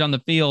advantage on the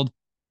field,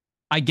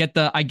 I get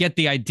the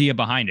idea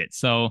behind it.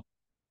 So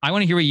I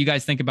want to hear what you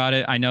guys think about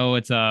it. I know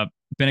it's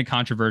been a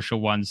controversial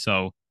one,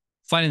 so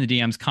slide in the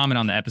DMs, comment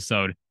on the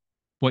episode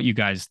what you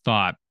guys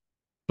thought.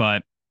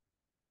 But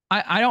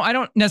I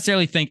don't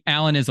necessarily think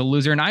Allen is a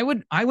loser, and I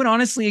would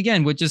honestly,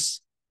 again,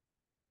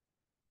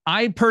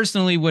 I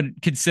personally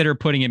would consider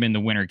putting him in the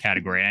winner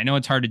category. I know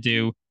it's hard to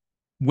do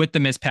with the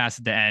missed pass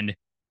at the end,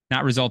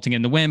 not resulting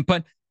in the win,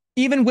 but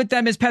even with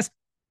that missed pass,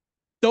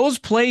 those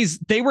plays,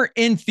 they were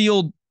in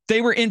field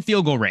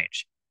goal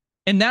range.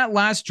 And that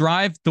last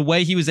drive, the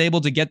way he was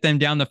able to get them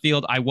down the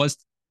field,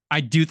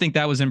 I do think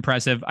that was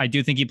impressive. I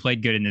do think he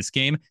played good in this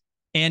game.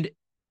 And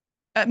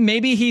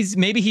maybe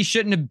he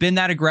shouldn't have been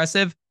that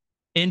aggressive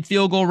in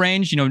field goal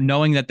range,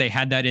 knowing that they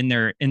had that in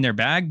their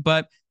bag,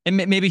 but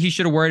maybe he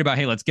should have worried about,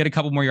 hey, let's get a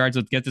couple more yards.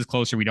 Let's get this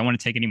closer. We don't want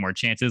to take any more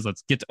chances.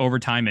 Let's get to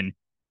overtime and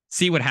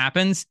see what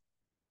happens.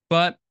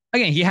 But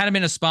again, he had him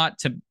in a spot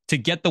to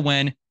get the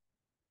win.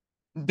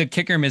 The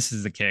kicker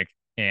misses the kick.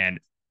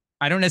 And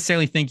I don't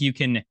necessarily think you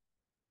can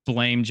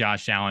blame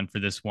Josh Allen for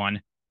this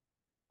one.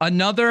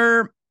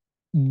 Another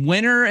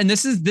winner, and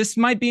this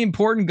might be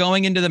important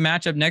going into the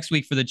matchup next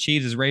week for the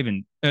Chiefs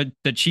Ravens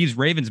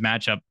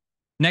matchup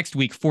next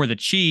week for the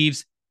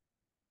Chiefs.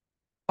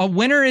 A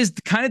winner is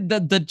kind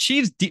of the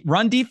Chiefs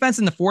run defense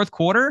in the fourth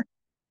quarter.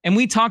 And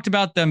we talked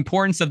about the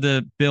importance of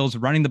the Bills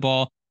running the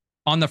ball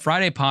on the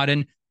Friday pod.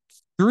 And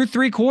through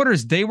 3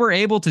 quarters, they were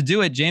able to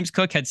do it. James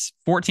Cook had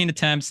 14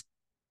 attempts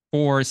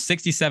for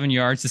 67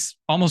 yards, just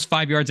almost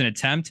 5 yards an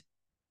attempt.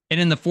 And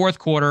in the fourth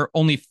quarter,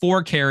 only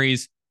 4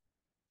 carries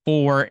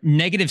for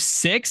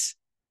 -6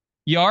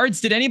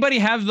 yards. Did anybody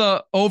have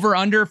the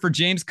over-under for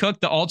James Cook,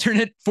 the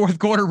alternate fourth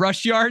quarter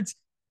rush yards?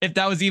 If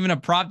that was even a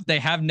prop, they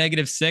have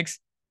 -6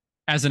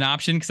 as an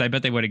option, because I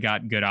bet they would have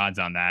got good odds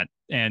on that.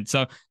 And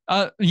so,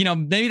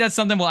 maybe that's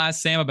something we'll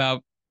ask Sam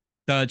about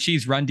the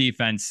Chiefs run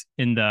defense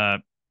in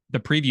the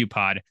preview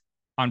pod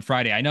on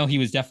Friday. I know he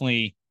was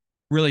definitely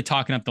really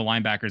talking up the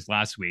linebackers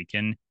last week.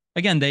 And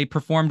again, they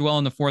performed well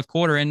in the fourth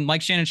quarter. And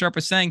like Shannon Sharp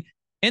was saying,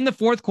 in the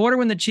fourth quarter,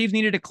 when the Chiefs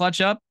needed to clutch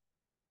up,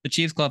 the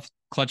Chiefs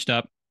clutched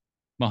up.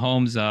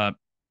 Mahomes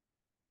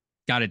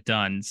got it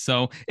done.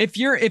 So if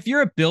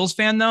you're a Bills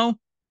fan, though,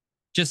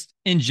 just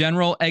in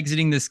general,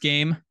 exiting this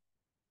game,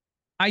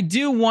 I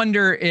do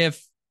wonder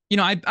if,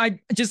 I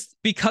just,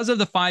 because of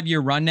the 5-year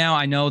run now,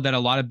 I know that a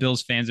lot of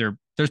Bills fans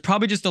there's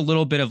probably just a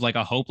little bit of like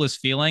a hopeless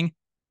feeling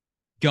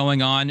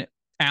going on.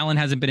 Allen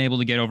hasn't been able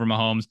to get over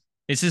Mahomes.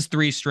 This is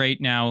 3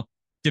 straight now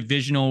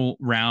divisional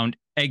round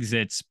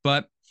exits,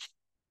 but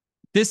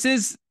this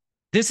is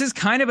this is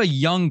kind of a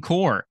young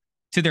core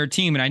to their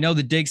team. And I know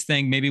the Diggs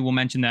thing, maybe we'll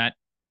mention that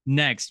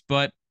next,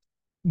 but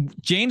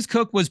James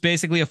Cook was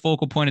basically a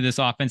focal point of this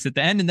offense at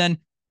the end. And then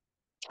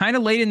kind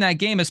of late in that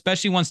game,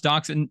 especially once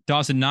Dawson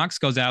Knox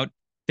goes out,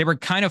 they were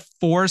kind of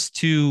forced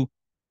to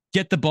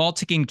get the ball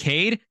to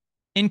Kincaid.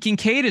 And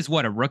Kincaid is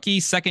what, a rookie,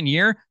 second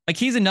year? Like,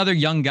 he's another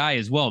young guy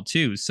as well,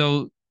 too.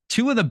 So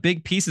two of the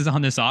big pieces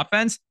on this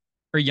offense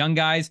are young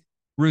guys.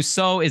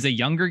 Rousseau is a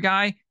younger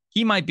guy.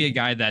 He might be a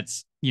guy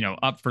that's,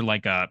 up for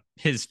like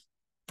his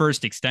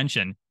first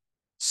extension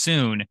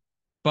soon,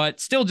 but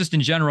still just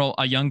in general,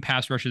 a young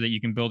pass rusher that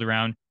you can build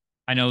around.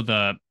 I know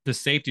the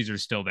safeties are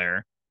still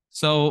there.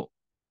 So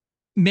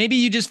maybe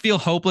you just feel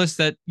hopeless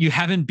that you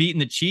haven't beaten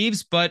the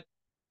Chiefs, but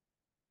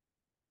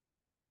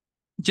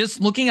just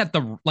looking at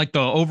the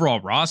overall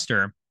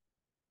roster,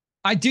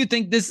 I do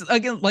think this,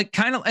 again,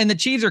 and the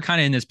Chiefs are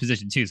kind of in this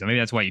position too. So maybe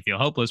that's why you feel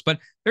hopeless, but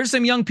there's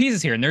some young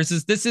pieces here. And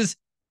this is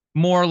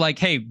more like,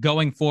 hey,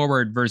 going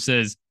forward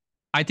versus,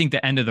 I think,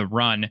 the end of the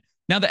run.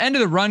 Now, the end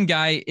of the run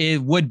guy,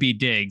 it would be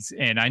Diggs.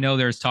 And I know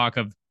there's talk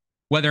of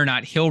whether or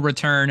not he'll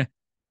return.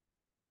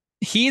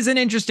 He's an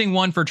interesting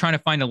one for trying to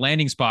find a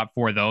landing spot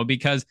for, though,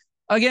 because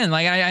again,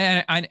 like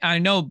I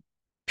know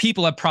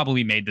people have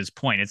probably made this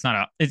point. It's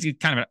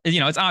kind of,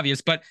 it's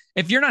obvious, but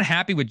if you're not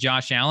happy with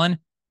Josh Allen,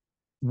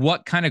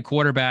 what kind of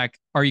quarterback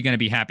are you going to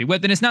be happy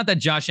with? And it's not that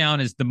Josh Allen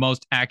is the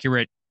most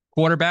accurate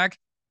quarterback,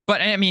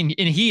 but I mean,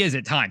 and he is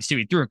at times too.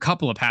 He threw a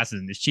couple of passes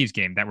in this Chiefs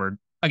game that were,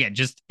 again,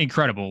 just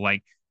incredible.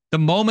 Like, the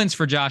moments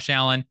for Josh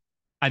Allen,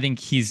 I think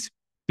he's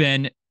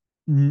been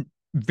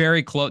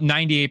very close,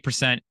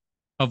 98%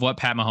 of what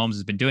Pat Mahomes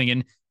has been doing.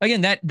 And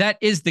again, that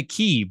is the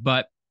key.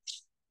 But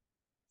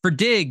for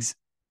Diggs,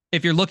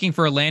 if you're looking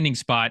for a landing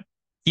spot,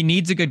 he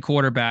needs a good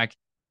quarterback.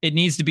 It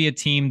needs to be a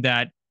team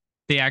that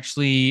they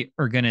actually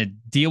are going to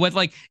deal with.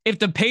 Like, if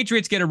the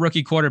Patriots get a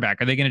rookie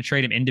quarterback, are they going to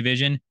trade him in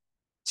division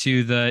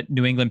to the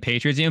New England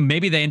Patriots?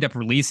 Maybe they end up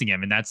releasing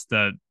him, and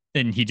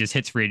then he just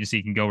hits free agency,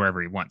 he can go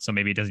wherever he wants. So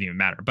maybe it doesn't even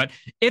matter. But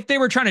if they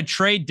were trying to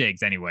trade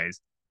Diggs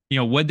anyways,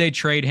 would they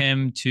trade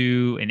him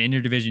to an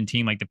interdivision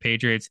team like the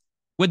Patriots?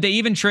 Would they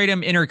even trade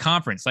him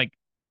interconference? Like,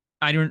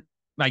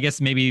 I guess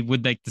maybe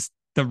would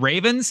the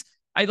Ravens?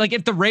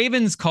 If the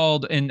Ravens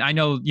called, and I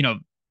know,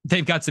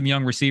 they've got some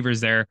young receivers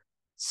there.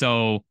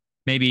 So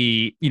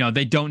maybe,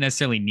 they don't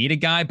necessarily need a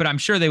guy, but I'm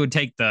sure they would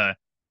take the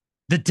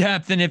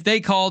depth. And if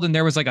they called and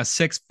there was like a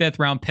 6th, 5th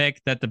round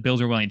pick that the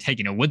Bills are willing to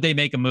take, would they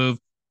make a move?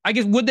 I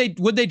guess, would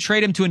they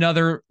trade him to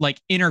another like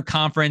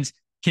interconference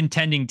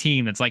contending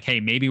team that's like,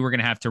 hey, maybe we're going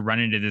to have to run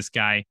into this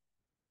guy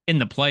in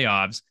the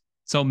playoffs.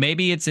 So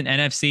maybe it's an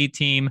NFC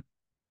team.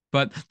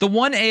 But the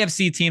one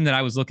AFC team that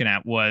I was looking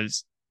at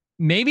was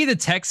maybe the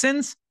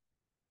Texans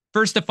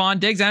for Stephon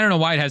Diggs. I don't know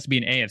why it has to be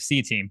an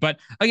AFC team. But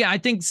again, I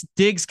think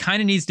Diggs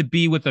kind of needs to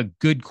be with a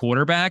good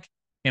quarterback.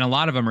 And a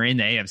lot of them are in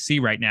the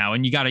AFC right now.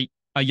 And you got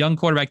a young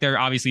quarterback there,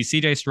 obviously,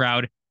 CJ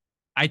Stroud.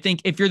 I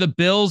think if you're the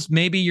Bills,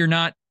 maybe you're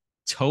not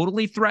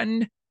totally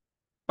threatened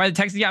by the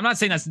Texans. Yeah, I'm not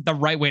saying that's the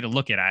right way to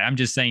look at it. I'm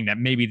just saying that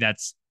maybe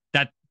that's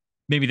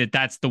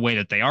the way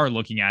that they are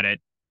looking at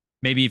it.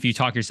 Maybe if you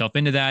talk yourself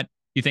into that,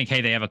 you think,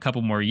 hey, they have a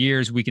couple more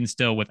years. We can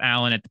still, with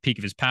Allen at the peak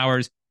of his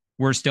powers,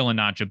 we're still a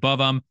notch above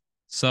them.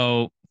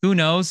 So who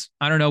knows?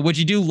 I don't know. Would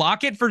you do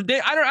Lockett for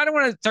Diggs? I don't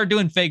want to start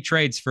doing fake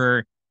trades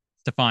for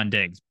Stephon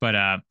Diggs, but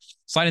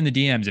slide in the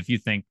DMs if you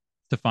think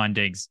Stephon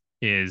Diggs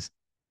is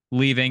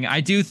leaving.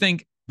 I do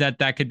think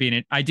that could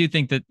be I do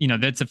think that,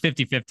 that's a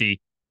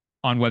 50-50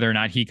 on whether or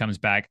not he comes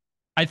back.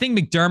 I think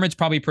McDermott's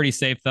probably pretty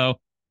safe, though.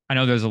 I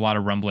know there's a lot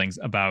of rumblings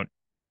about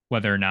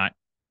whether or not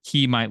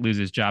he might lose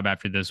his job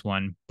after this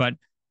one, but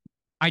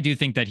I do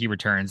think that he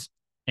returns.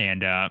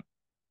 And, I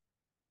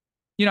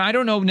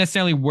don't know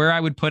necessarily where I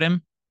would put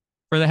him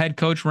for the head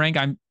coach rank.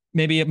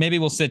 Maybe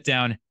we'll sit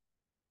down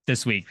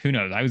this week. Who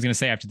knows? I was going to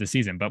say after the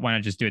season, but why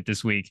not just do it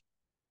this week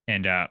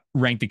and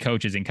rank the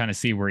coaches and kind of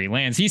see where he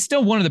lands. He's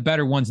still one of the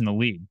better ones in the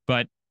league,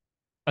 but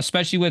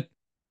especially with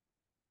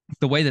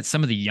the way that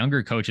some of the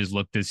younger coaches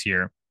look this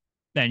year,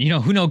 and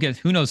who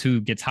knows who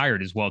gets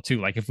hired as well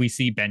too. Like, if we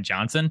see Ben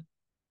Johnson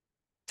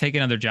take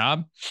another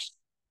job,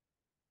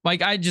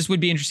 like, I just would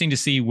be interesting to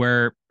see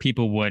where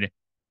people would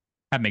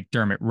have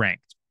McDermott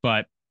ranked.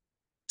 But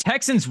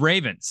Texans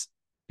Ravens,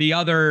 the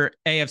other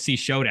AFC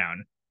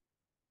showdown,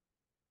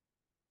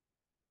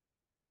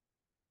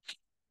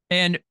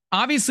 and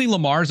obviously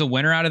Lamar's a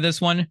winner out of this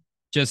one,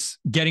 just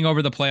getting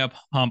over the playoff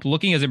hump,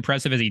 looking as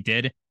impressive as he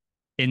did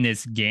in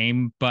this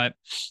game. But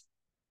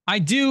I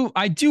do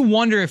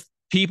wonder if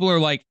people are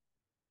like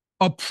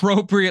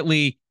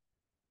appropriately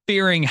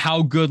fearing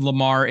how good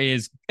Lamar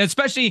is,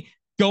 especially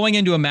going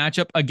into a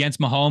matchup against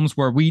Mahomes,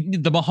 where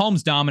the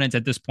Mahomes dominance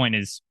at this point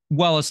is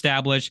well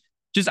established.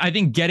 Just, I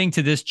think getting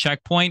to this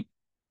checkpoint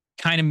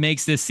kind of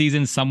makes this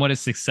season somewhat a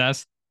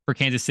success for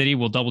Kansas City.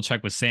 We'll double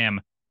check with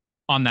Sam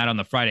on that on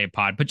the Friday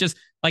pod, but just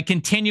like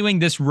continuing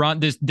this run,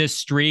 this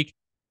streak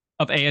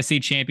of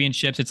AFC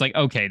championships, it's like,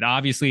 okay,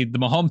 obviously the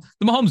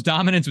Mahomes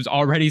dominance was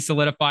already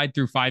solidified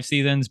through 5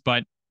 seasons,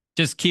 but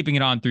just keeping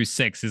it on through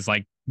 6 is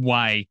like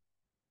why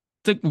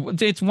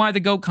it's why the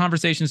GOAT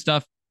conversation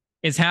stuff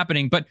is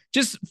happening. But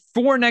just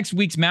for next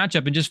week's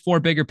matchup and just for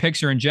bigger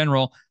picture in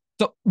general,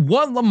 so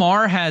what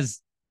Lamar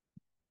has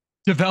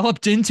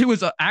developed into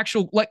is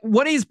actual, like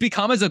what he's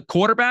become as a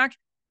quarterback.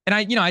 And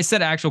I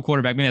said actual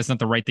quarterback, maybe that's not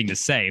the right thing to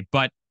say,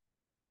 but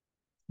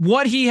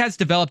what he has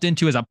developed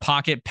into as a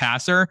pocket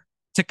passer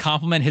to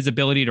complement his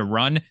ability to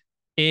run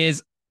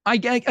is,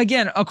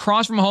 again,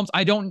 across from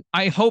Mahomes,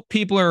 I hope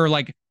people are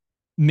like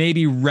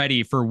maybe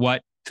ready for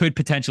what could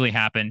potentially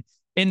happen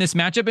in this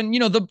matchup. And,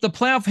 the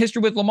playoff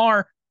history with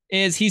Lamar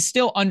is he's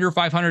still under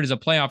 500 as a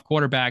playoff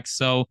quarterback.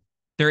 So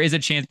there is a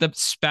chance that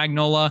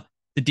Spagnuolo,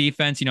 the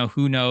defense,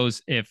 who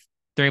knows if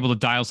they're able to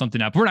dial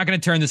something up. We're not going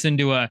to turn this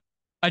into a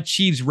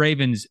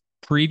Chiefs-Ravens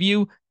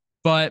preview,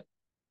 but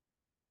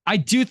I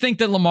do think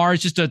that Lamar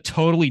is just a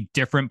totally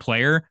different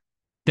player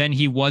than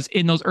he was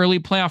in those early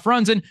playoff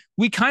runs. And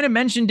we kind of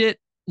mentioned it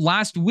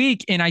last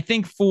week. And I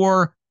think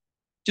for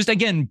just,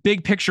 again,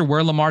 big picture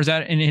where Lamar's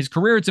at in his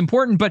career, it's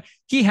important, but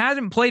he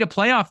hasn't played a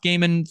playoff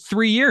game in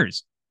 3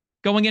 years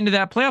going into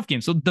that playoff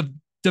game. So the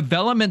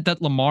development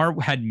that Lamar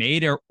had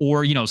made or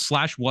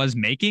was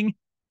making,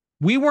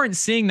 we weren't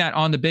seeing that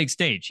on the big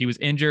stage. He was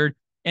injured.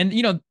 And,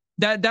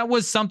 that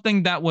was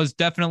something that was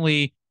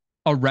definitely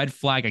a red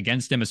flag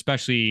against him,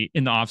 especially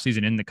in the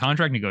offseason, in the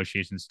contract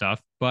negotiation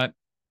stuff. But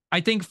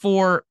I think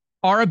for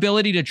our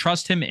ability to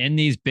trust him in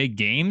these big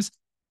games,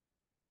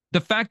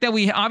 the fact that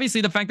we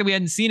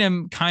hadn't seen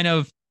him kind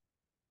of,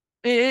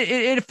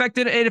 it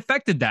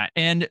affected that.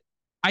 And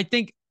I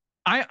think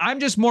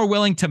I'm just more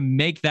willing to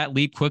make that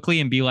leap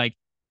quickly and be like,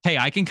 hey,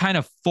 I can kind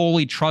of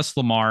fully trust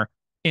Lamar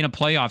in a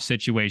playoff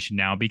situation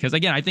now, because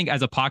again, I think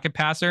as a pocket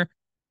passer,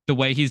 the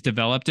way he's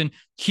developed, and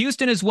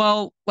Houston as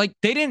well, like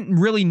they didn't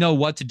really know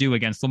what to do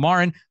against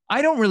Lamar. And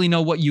I don't really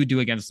know what you do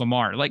against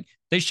Lamar. Like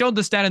they showed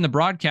the stat in the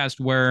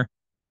broadcast where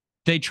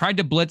they tried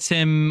to blitz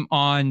him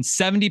on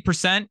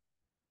 70%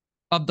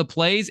 of the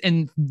plays,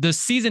 and the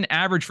season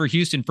average for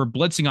Houston for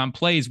blitzing on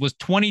plays was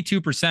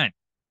 22%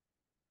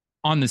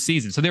 on the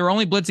season. So they were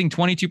only blitzing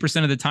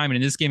 22% of the time. And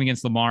in this game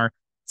against Lamar,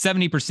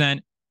 70%.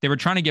 They were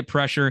trying to get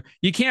pressure.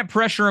 You can't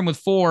pressure him with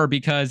 4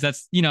 because then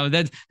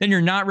you're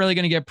not really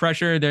going to get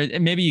pressure.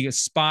 Maybe you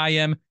spy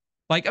him.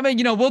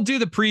 We'll do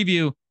the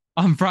preview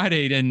on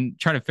Friday and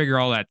try to figure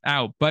all that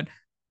out. But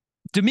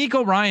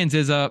DeMeco Ryans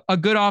is a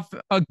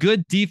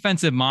good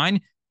defensive mind.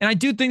 And I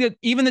do think that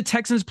even the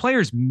Texans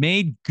players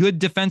made good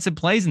defensive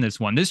plays in this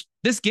one.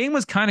 This game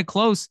was kind of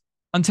close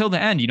until the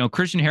end.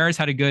 Christian Harris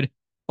had a good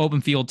open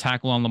field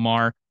tackle on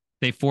Lamar.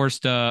 They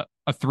forced a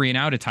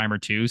 3-and-out a time or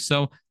two.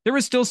 So there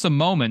was still some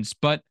moments,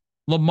 but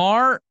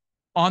Lamar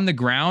on the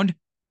ground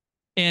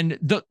and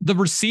the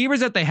receivers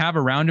that they have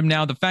around him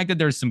now, the fact that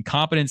there's some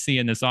competency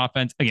in this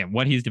offense, again,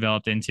 what he's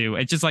developed into,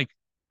 it's just like,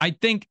 I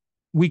think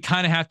we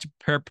kind of have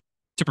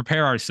to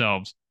prepare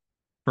ourselves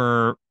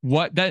for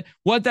what that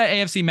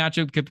AFC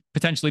matchup could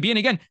potentially be. And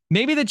again,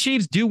 maybe the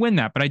Chiefs do win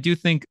that, but I do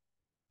think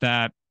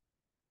that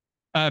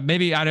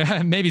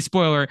maybe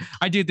spoiler,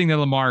 I do think that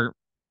Lamar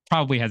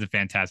probably has a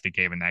fantastic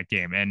game in that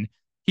game. And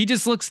he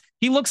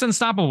looks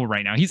unstoppable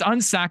right now. He's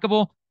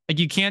unsackable. Like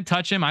you can't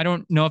touch him. I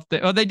don't know if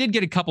they did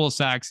get a couple of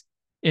sacks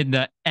in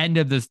the end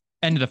of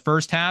the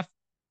first half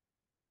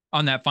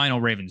on that final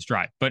Ravens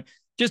drive, but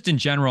just in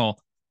general,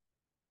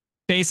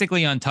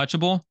 basically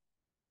untouchable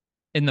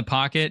in the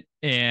pocket.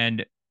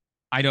 And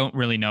I don't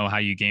really know how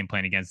you game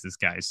plan against this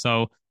guy.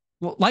 So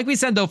like we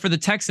said, though, for the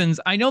Texans,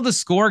 I know the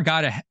score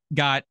got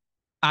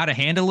out of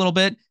hand a little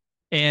bit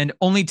and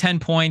only 10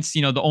 points,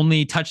 the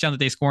only touchdown that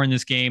they score in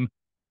this game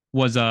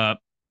was a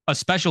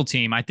special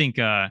team. I think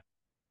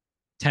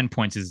 10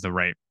 points is the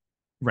right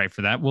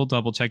for that. We'll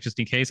double check just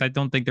in case. I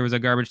don't think there was a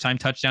garbage time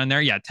touchdown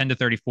there. Yeah,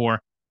 10-34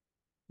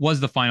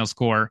 was the final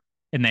score,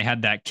 and they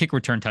had that kick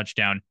return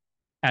touchdown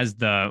as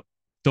the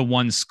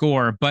one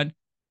score. But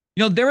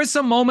there is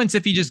some moments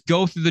if you just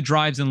go through the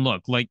drives and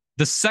look. Like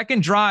the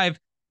second drive,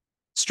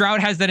 Stroud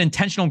has that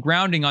intentional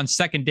grounding on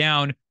second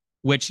down,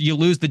 which you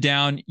lose the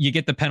down, you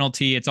get the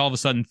penalty. It's all of a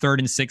sudden 3rd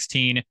and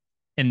 16,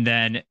 and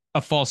then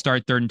a false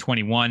start 3rd and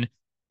 21.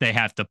 They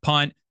have to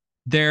punt.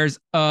 There's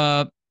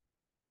a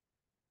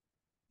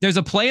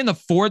play in the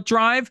 4th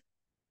drive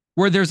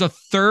where there's a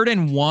 3rd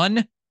and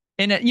 1.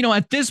 And,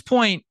 at this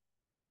point,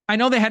 I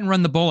know they hadn't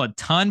run the ball a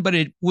ton, but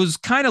it was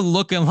kind of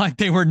looking like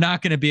they were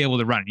not going to be able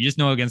to run it. You just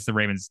know against the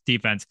Ravens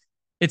defense,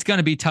 it's going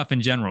to be tough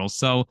in general.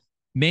 So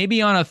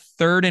maybe on a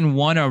 3rd and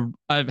 1,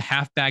 a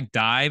halfback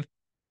dive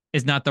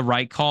is not the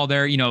right call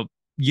there.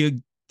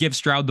 You give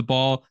Stroud the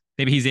ball.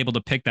 Maybe he's able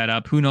to pick that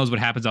up. Who knows what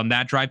happens on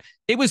that drive?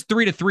 It was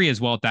 3-3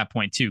 as well at that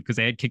point, too, because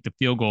they had kicked a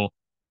field goal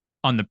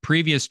on the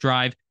previous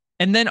drive.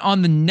 And then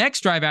on the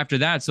next drive after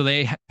that, so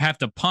they have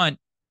to punt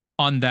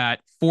on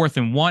that 4th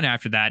and 1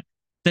 after that.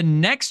 The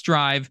next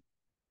drive,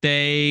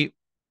 the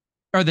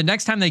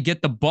next time they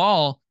get the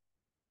ball,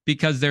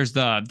 because there's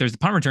the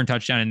punt return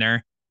touchdown in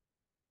there,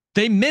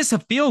 they miss a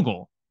field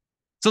goal.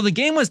 So the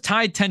game was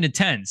tied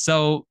 10-10.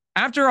 So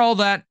after all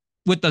that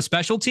with the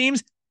special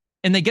teams,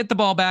 and they get the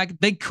ball back,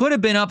 they could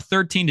have been up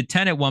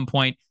 13-10 at one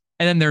point,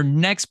 and then their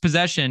next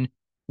possession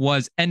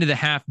was end of the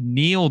half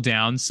kneel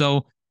down.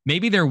 So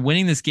maybe they're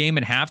winning this game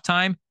at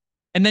halftime.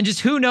 And then just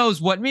who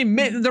knows what, I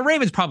mean, the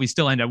Ravens probably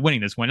still end up winning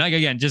this one. Like,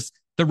 again, just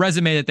the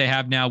resume that they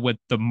have now with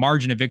the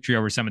margin of victory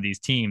over some of these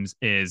teams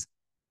is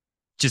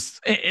just,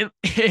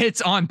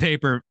 it's on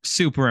paper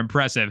super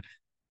impressive.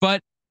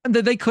 But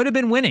they could have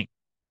been winning.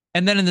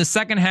 And then in the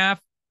second half,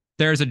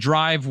 there's a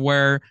drive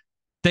where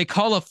they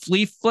call a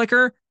flea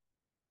flicker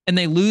and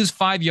they lose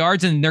 5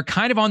 yards, and they're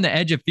kind of on the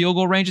edge of field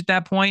goal range at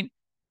that point.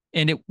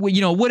 And it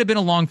would have been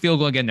a long field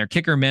goal. Again, their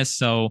kicker missed.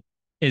 So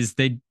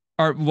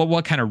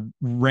what kind of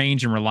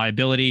range and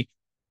reliability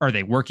are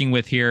they working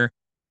with here?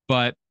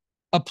 But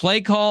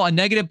a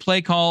negative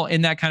play call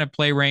in that kind of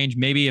play range,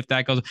 maybe if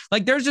that goes,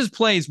 like, there's just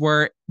plays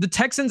where the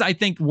Texans, I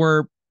think,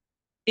 were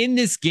in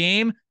this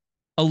game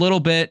a little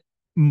bit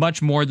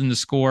much more than the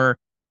score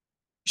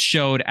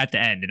showed at the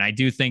end. And I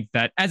do think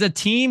that as a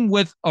team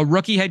with a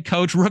rookie head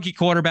coach, rookie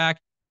quarterback,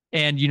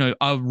 and,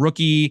 a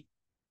rookie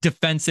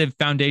defensive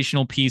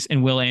foundational piece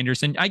in Will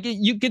Anderson,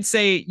 you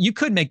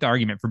could make the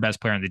argument for best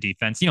player on the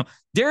defense.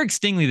 Derek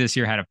Stingley this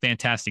year had a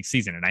fantastic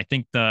season. And I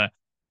think the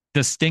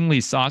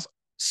Stingley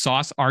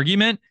Sauce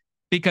argument,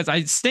 because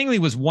Stingley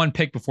was one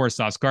pick before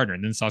Sauce Gardner,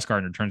 and then Sauce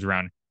Gardner turns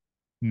around,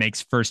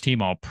 makes first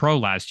team all pro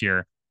last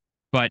year.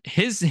 But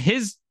his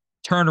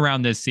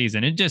turnaround this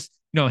season, and just,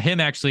 him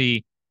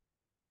actually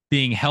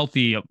being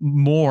healthy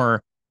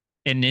more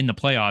and in the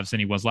playoffs than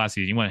he was last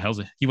season.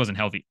 He wasn't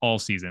healthy all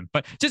season,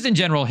 but just in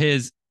general,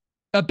 his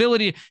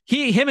ability,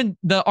 and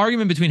the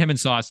argument between him and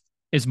Sauce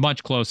is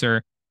much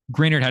closer.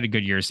 Greenard had a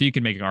good year, so you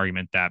can make an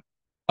argument that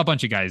a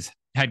bunch of guys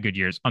had good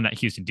years on that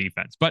Houston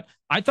defense. But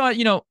I thought,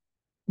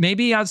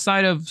 maybe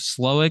outside of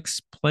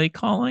Slowick's play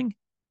calling,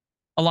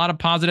 a lot of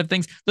positive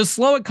things. The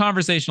Slowick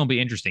conversation will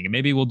be interesting, and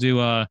maybe we'll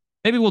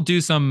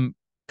do some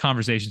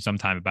conversation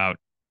sometime about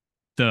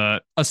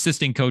the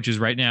assistant coaches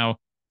right now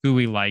who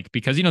we like,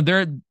 because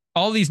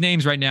all these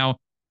names right now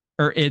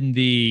are in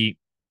the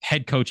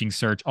head coaching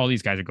search. All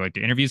these guys are going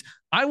to interviews.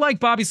 I like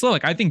Bobby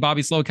Slowick. I think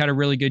Bobby Slowick had a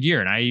really good year,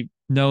 and I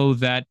know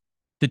that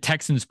the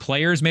Texans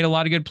players made a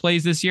lot of good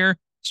plays this year.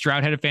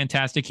 Stroud had a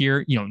fantastic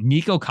year.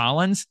 Nico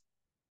Collins,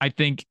 I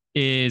think,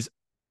 is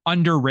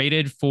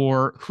underrated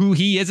for who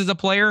he is as a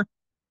player,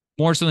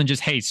 more so than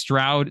just, hey,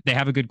 Stroud, they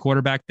have a good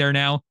quarterback there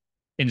now.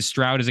 And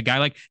Stroud is a guy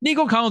like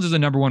Nico Collins is a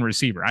number one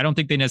receiver. I don't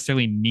think they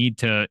necessarily need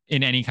to,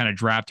 in any kind of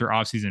draft or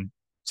offseason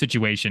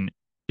situation,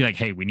 be like,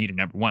 hey, we need a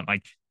number one.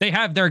 Like, they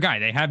have their guy.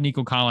 They have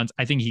Nico Collins.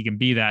 I think he can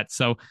be that.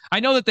 So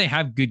I know that they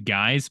have good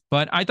guys,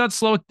 but I thought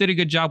Slowick did a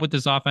good job with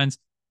this offense.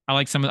 I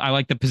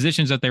like the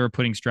positions that they were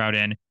putting Stroud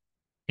in.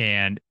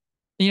 And,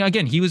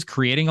 again, he was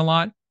creating a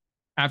lot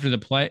after the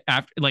play,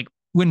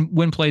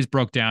 when plays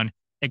broke down,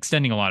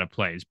 extending a lot of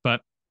plays.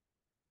 But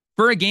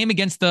for a game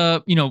against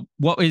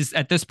what is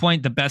at this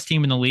point the best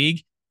team in the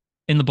league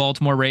in the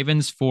Baltimore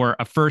Ravens for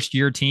a first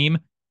year team,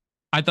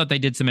 I thought they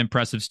did some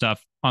impressive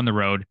stuff on the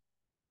road.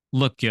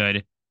 Looked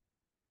good.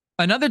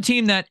 Another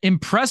team that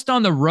impressed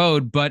on the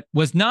road, but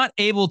was not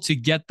able to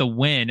get the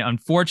win,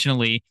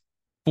 unfortunately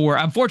for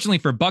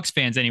Bucs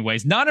fans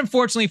anyways, not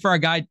unfortunately for our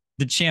guy,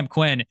 the Champ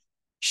Quinn.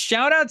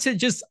 Shout out to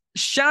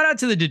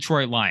the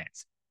Detroit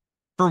Lions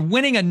for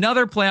winning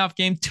another playoff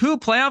game, 2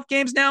 playoff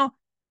games now.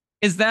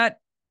 Is that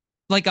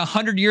like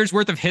 100 years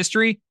worth of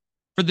history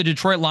for the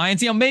Detroit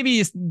Lions?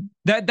 Maybe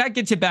that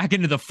gets you back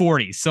into the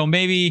 40s. So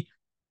maybe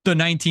the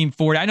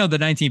 1940, I know the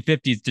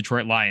 1950s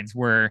Detroit Lions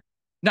were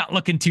not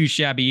looking too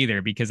shabby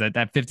either, because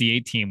that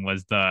 58 team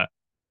was the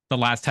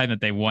last time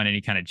that they won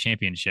any kind of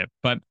championship.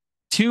 But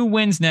 2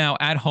 wins now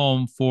at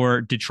home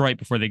for Detroit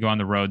before they go on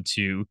the road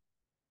to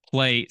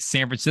play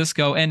San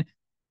Francisco. And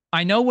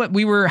I know what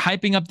we were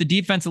hyping up the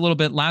defense a little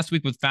bit last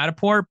week with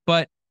Fataport,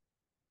 but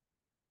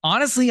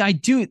honestly,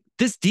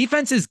 this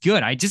defense is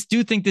good. I just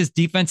do think this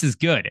defense is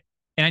good.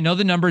 And I know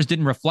the numbers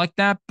didn't reflect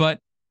that, but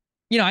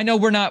I know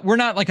we're not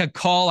like a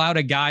call out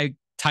a guy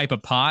type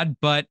of pod,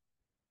 but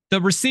the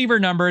receiver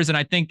numbers, and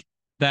I think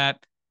that,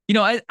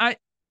 I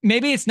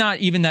maybe it's not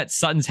even that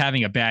Sutton's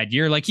having a bad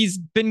year. Like,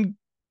 the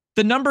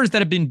numbers that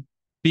have been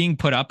being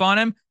put up on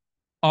him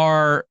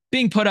are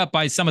being put up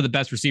by some of the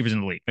best receivers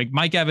in the league. Like,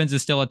 Mike Evans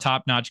is still a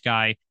top-notch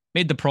guy,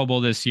 made the Pro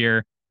Bowl this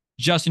year.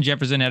 Justin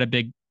Jefferson had a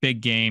big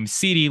game.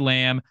 CeeDee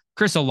Lamb,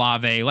 Chris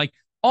Olave, like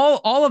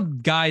all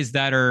of guys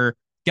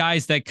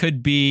that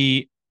could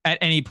be at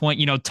any point,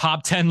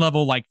 top 10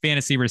 level, like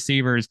fantasy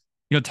receivers,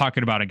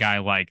 talking about a guy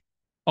like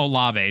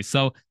Olave.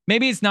 So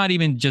maybe it's not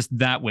even just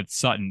that with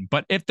Sutton,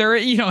 but if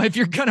if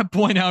you're going to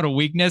point out a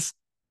weakness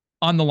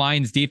on the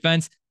Lions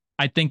defense,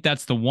 I think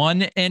that's the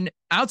one. And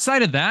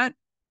outside of that,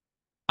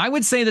 I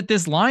would say that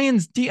this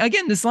Lions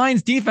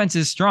defense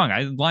is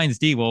strong. Lions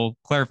D will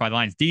clarify, the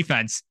Lions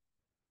defense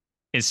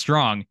is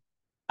strong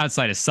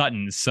outside of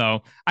Sutton.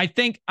 So I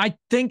think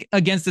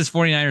against this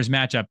 49ers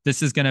matchup,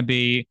 this is going to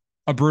be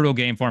a brutal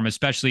game for him,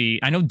 especially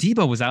I know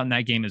Debo was out in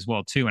that game as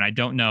well too. And I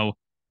don't know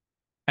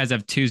as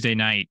of Tuesday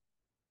night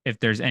if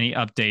there's any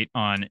update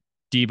on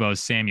Debo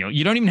Samuel.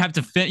 You don't even have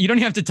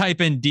to type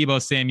in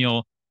Debo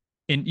Samuel,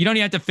 and you don't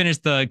even have to finish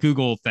the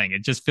Google thing.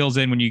 It just fills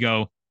in when you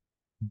go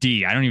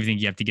D. I don't even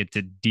think you have to get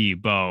to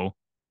Debo.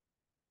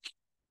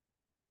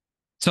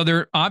 So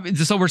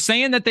we're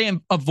saying that they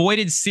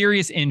avoided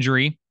serious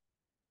injury,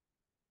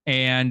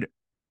 and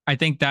I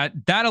think that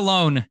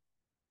alone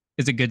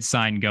is a good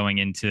sign going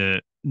into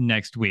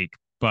next week.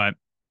 But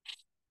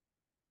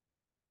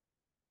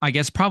I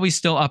guess probably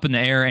still up in the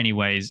air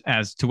anyways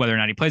as to whether or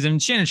not he plays.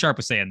 And Shannon Sharpe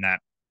was saying that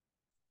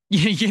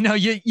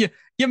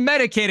you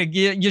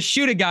medicate you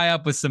shoot a guy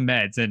up with some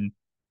meds, and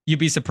you'd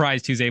be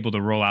surprised who's able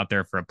to roll out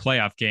there for a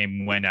playoff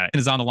game when it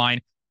is on the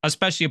line,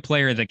 especially a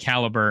player of the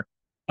caliber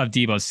of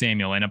Deebo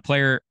Samuel and a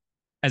player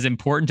as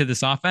important to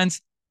this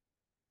offense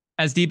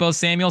as Deebo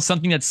Samuel.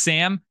 Something that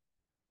Sam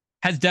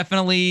has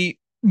definitely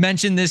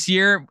mentioned this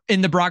year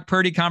in the Brock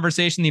Purdy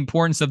conversation, the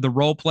importance of the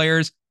role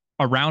players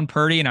around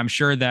Purdy. And I'm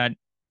sure that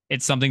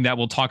it's something that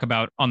we'll talk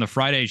about on the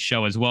Friday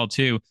show as well,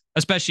 too,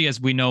 especially as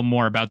we know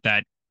more about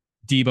that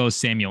Deebo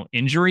Samuel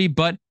injury.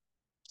 But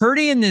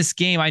Purdy in this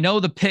game, I know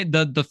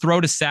the throw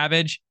to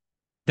Savage,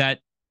 that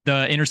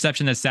the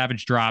interception that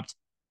Savage dropped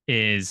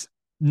is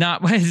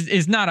not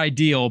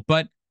ideal,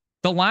 but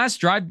the last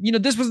drive,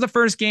 this was the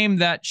first game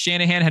that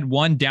Shanahan had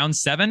won down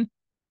 7,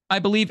 I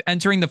believe,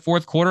 entering the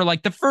fourth quarter,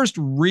 like the first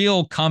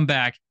real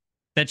comeback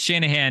that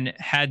Shanahan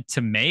had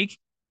to make.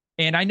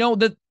 And I know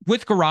that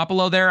with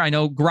Garoppolo there, I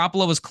know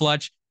Garoppolo was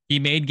clutch. He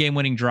made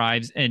game-winning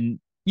drives and,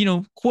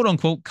 quote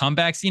unquote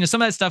comebacks.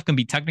 Some of that stuff can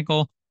be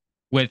technical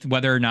with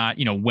whether or not,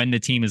 when the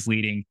team is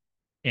leading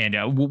and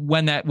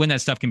when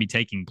that stuff can be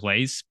taking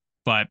place.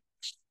 But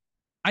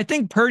I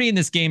think Purdy in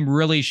this game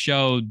really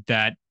showed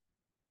that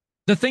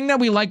the thing that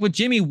we like with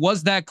Jimmy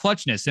was that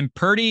clutchness. And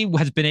Purdy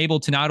has been able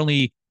to not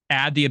only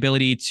add the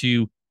ability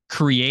to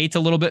create a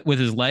little bit with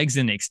his legs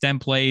and extend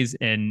plays,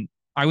 and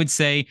I would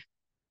say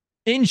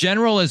in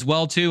general as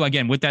well, too,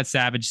 again, with that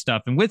Savage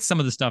stuff and with some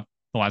of the stuff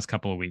the last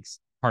couple of weeks,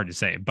 hard to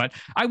say. But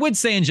I would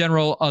say in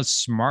general, a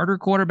smarter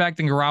quarterback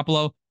than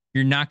Garoppolo,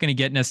 you're not going to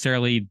get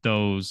necessarily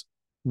those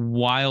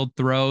wild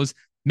throws.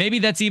 Maybe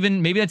that's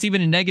even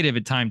a negative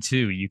at time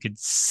too. You could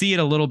see it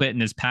a little bit in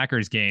this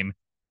Packers game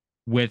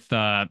with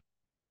the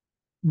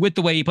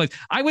way he plays.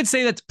 I would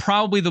say that's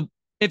probably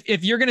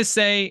if you're going to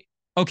say,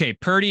 okay,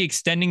 Purdy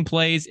extending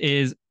plays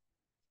is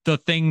the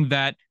thing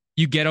that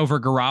you get over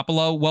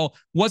Garoppolo. Well,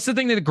 what's the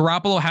thing that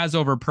Garoppolo has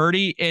over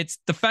Purdy? It's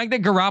the fact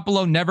that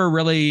Garoppolo never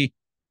really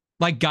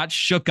got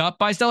shook up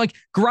by stuff. Like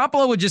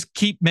Garoppolo would just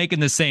keep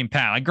making the same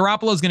pass. Like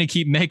Garoppolo is going to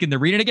keep making the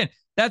read. And again,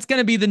 that's going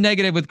to be the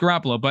negative with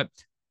Garoppolo. But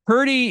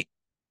Purdy,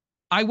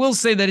 I will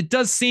say that it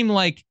does seem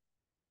like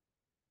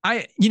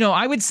I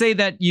would say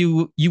that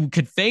you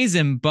could phase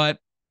him, but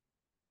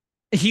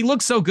he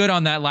looks so good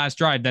on that last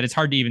drive that it's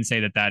hard to even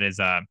say that is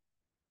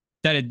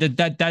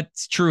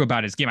that's true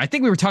about his game. I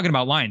think we were talking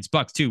about Lions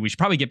Bucks too. We should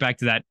probably get back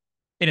to that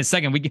in a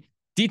second. We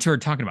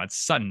detoured talking about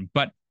Sutton,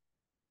 but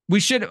we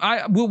should.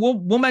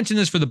 We'll mention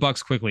this for the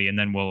Bucks quickly, and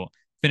then we'll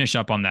finish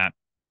up on that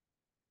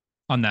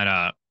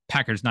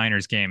Packers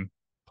Niners game.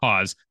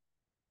 Pause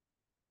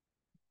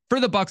for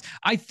the Bucks.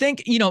 I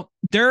think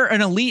they're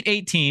an Elite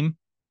 8 team,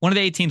 one of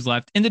the 8 teams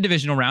left in the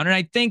divisional round, and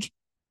I think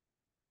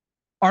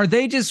are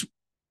they just,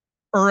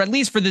 or at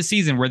least for this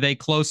season, were they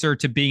closer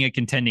to being a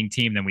contending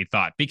team than we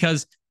thought?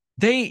 Because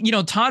they,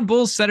 Todd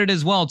Bowles said it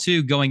as well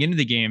too going into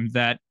the game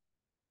that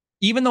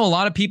even though a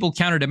lot of people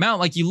counted him out,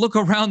 like you look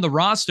around the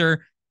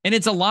roster and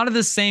it's a lot of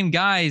the same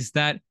guys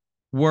that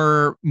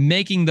were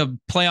making the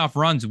playoff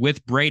runs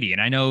with Brady.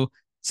 And I know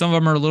some of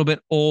them are a little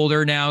bit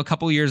older now, a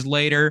couple of years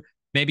later.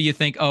 Maybe you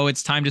think, oh,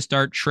 it's time to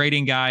start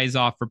trading guys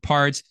off for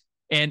parts.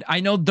 And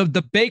I know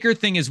the Baker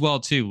thing as well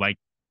too. Like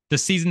the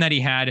season that he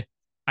had,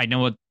 I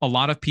know a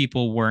lot of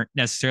people weren't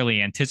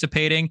necessarily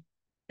anticipating.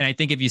 And I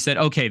think if you said,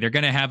 okay, they're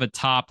going to have a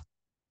top,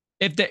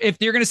 if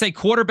you're going to say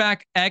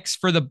quarterback X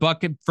for the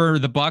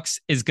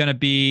Bucks is going to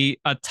be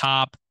a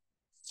top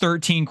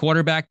 13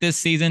 quarterback this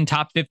season,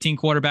 top 15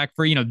 quarterback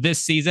for, this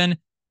season,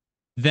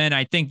 then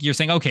I think you're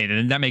saying, okay,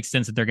 then that makes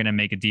sense that they're going to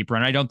make a deep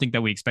run. I don't think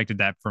that we expected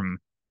that from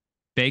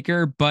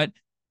Baker, but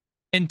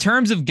in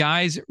terms of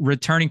guys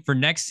returning for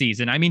next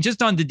season, I mean,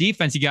 just on the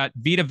defense, you got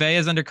Vita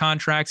Vea's under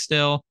contract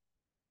still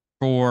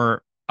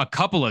for a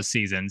couple of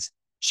seasons.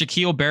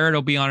 Shaquille Barrett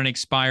will be on an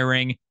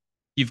expiring.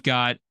 You've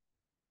got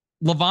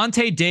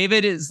Levante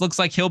David looks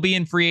like he'll be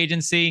in free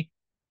agency.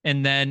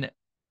 And then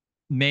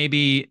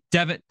maybe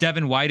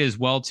Devin White as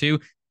well, too.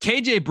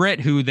 KJ Britt,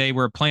 who they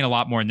were playing a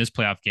lot more in this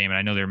playoff game, and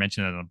I know they were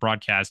mentioning it on the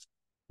broadcast,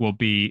 will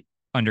be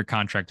under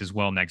contract as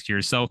well next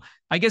year. So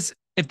I guess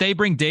if they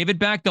bring David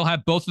back, they'll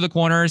have both of the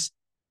corners.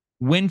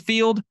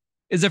 Winfield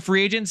is a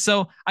free agent.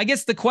 So I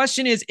guess the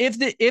question is,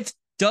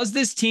 does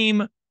this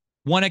team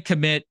want to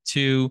commit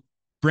to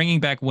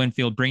bringing back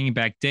Winfield, bringing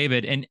back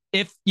David? And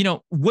if,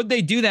 would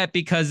they do that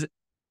because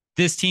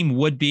this team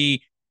would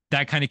be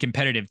that kind of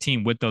competitive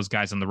team with those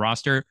guys on the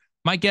roster?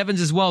 Mike Evans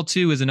as well,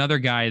 too, is another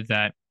guy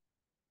that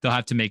they'll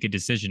have to make a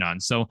decision on.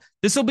 So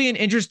this will be an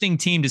interesting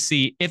team to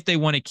see if they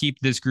want to keep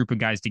this group of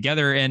guys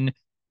together. And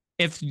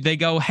if they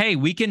go, hey,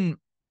 we can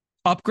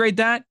upgrade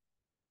that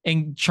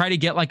and try to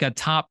get like a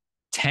top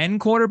 10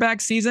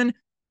 quarterback season,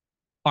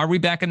 Are we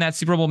back in that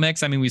Super Bowl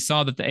mix? I mean, we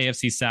saw that the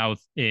AFC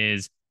South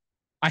is,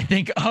 I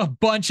think, a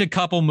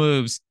couple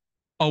moves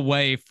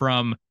away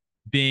from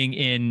being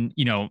in,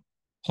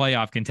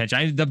 playoff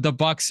contention. The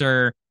Bucs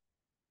are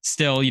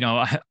still,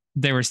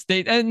 they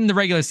in the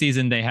regular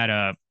season, they had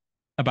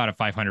about a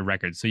 500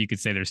 record. So you could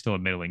say they're still a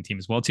middling team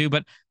as well, too.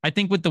 But I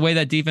think with the way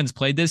that defense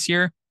played this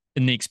year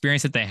and the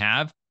experience that they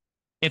have,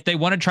 if they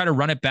want to try to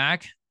run it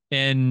back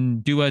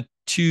and do a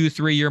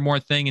 2-3 year more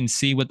thing and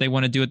see what they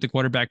want to do at the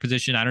quarterback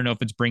position, I don't know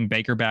if it's bring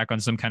Baker back on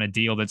some kind of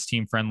deal that's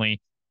team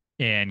friendly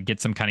and get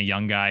some kind of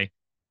young guy.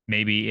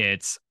 Maybe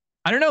it's,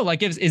 I don't know,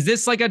 like, is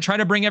this like a try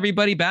to bring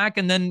everybody back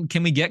and then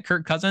can we get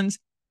Kirk Cousins?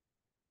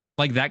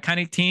 Like that kind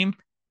of team?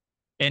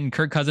 And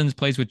Kirk Cousins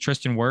plays with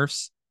Tristan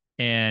Wirfs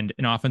and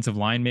an offensive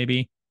line,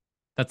 maybe.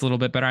 That's a little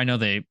bit better. I know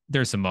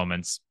there's some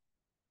moments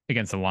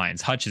against the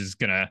Lions. Hutch is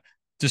going to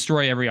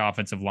destroy every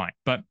offensive line.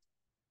 But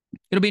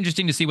it'll be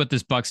interesting to see what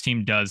this Bucs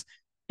team does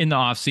in the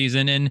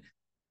offseason. And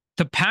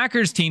the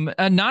Packers team,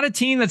 not a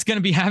team that's going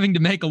to be having to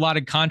make a lot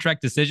of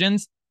contract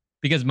decisions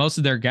because most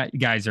of their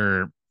guys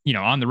are,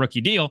 on the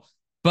rookie deal.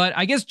 But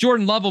I guess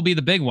Jordan Love will be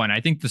the big one. I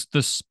think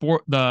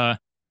the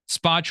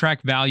spot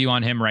track value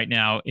on him right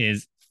now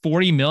is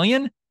 $40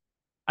 million.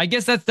 I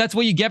guess that's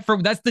what you get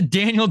that's the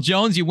Daniel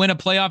Jones. You win a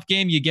playoff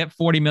game, you get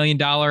 $40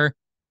 million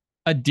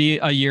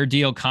a year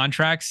deal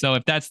contract. So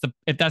if that's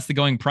the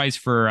going price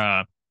for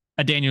a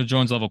Daniel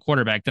Jones level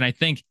quarterback, then I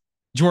think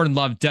Jordan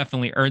Love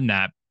definitely earned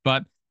that.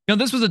 But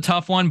this was a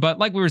tough one. But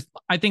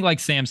I think like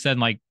Sam said,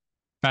 and like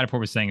Fataport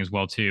was saying as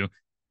well too,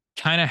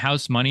 kind of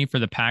house money for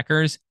the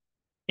Packers.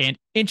 And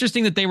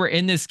interesting that they were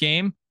in this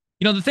game.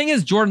 The thing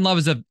is, Jordan Love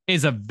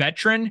is a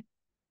veteran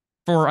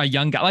for a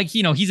young guy. Like,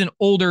 he's an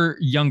older,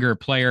 younger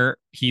player.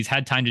 He's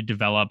had time to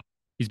develop.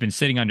 He's been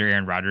sitting under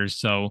Aaron Rodgers.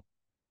 So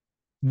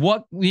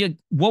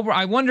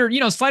I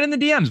wonder, slide in the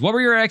DMs. What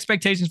were your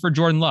expectations for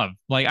Jordan Love?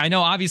 Like, I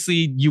know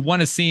obviously you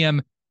want to see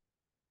him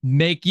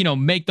make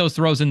those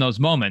throws in those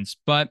moments,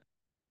 but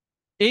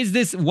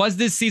was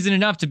this season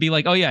enough to be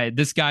like, oh yeah,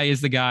 this guy is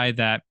the guy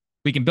that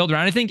we can build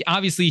around? I think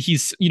obviously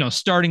he's,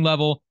 starting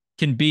level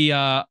can be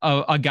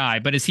a guy,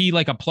 but is he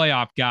like a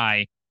playoff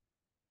guy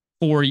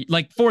for you?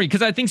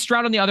 Because I think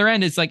Stroud on the other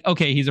end is like,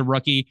 okay, he's a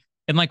rookie.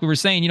 And like we were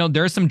saying,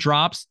 there's some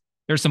drops,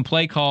 there's some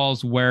play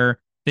calls where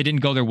they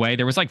didn't go their way.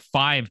 There was like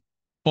 5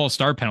 false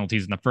start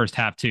penalties in the first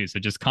half too. So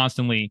just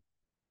constantly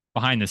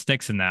behind the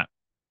sticks in that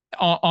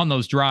on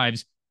those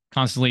drives,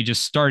 constantly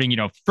just starting,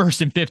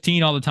 1st and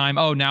 15 all the time.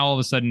 Oh, now all of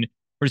a sudden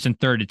we're just in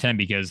 3rd and 10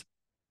 because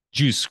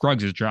Juice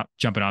Scruggs is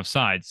jumping off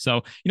sides.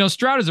 So,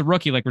 Stroud is a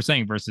rookie, like we're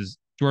saying, versus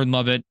Jordan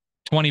Love at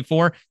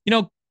 24.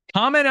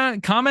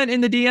 Comment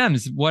in the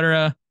DMs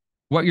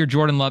what your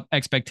Jordan Love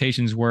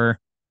expectations were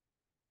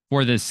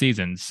for this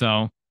season.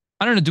 So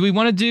I don't know. Do we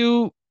want to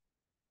do,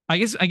 I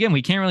guess, again,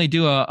 we can't really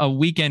do a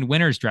weekend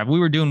winners draft. We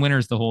were doing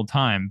winners the whole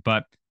time,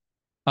 but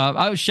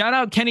I shout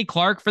out Kenny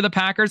Clark for the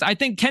Packers. I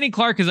think Kenny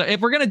Clark is,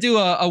 if we're going to do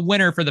a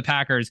winner for the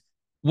Packers,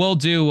 we'll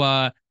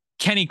do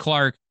Kenny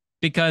Clark,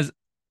 because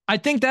I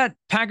think that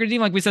Packers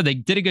team, like we said, they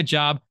did a good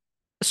job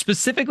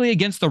specifically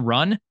against the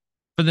run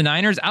for the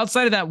Niners.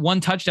 Outside of that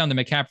one touchdown that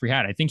McCaffrey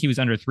had, I think he was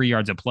under 3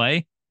 yards of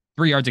play,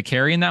 3 yards of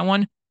carry in that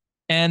one.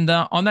 And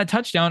on that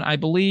touchdown, I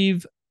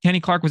believe Kenny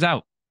Clark was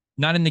out,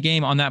 not in the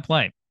game on that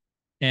play,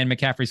 and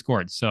McCaffrey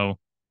scored. So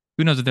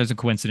who knows if there's a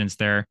coincidence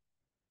there.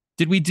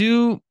 Did we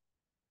do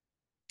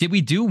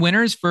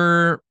winners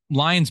for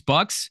Lions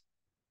Bucks?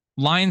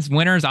 Lions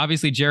winners,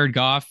 obviously Jared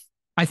Goff.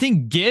 I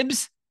think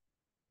Gibbs,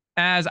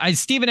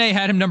 Stephen A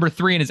had him number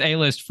 3 in his A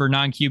list for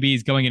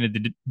non-QBs going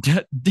into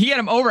he had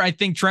him over, I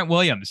think, Trent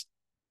Williams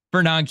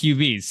for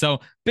non-QBs.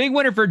 So big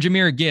winner for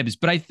Jahmyr Gibbs.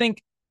 But I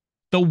think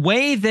the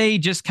way they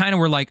just kind of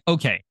were like,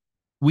 okay,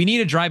 we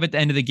need a drive at the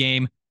end of the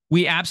game.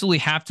 We absolutely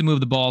have to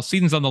move the ball.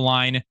 Season's on the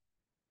line.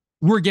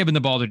 We're giving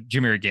the ball to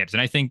Jahmyr Gibbs.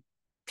 And I think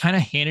kind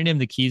of handed him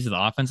the keys to the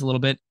offense a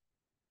little bit,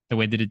 the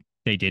way that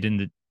they did in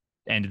the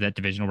end of that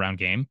divisional round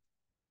game.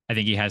 I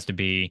think he has to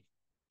be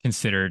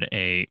considered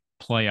a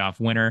playoff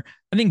winner.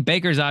 I think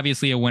Baker's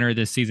obviously a winner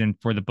this season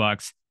for the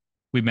Bucs.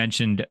 We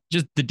mentioned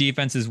just the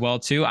defense as well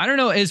too. I don't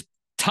know, is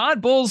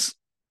Todd Bowles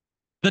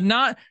the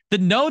no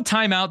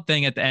timeout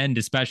thing at the end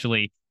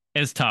especially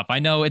is tough. I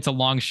know it's a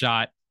long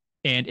shot,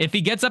 and if he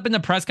gets up in the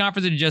press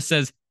conference and just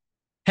says,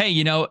 hey,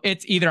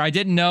 it's either I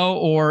didn't know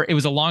or it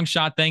was a long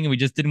shot thing and we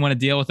just didn't want to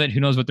deal with it, who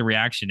knows what the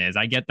reaction is.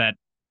 I get that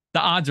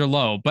the odds are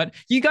low, but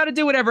you got to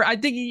do whatever. I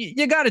think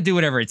you got to do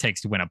whatever it takes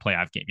to win a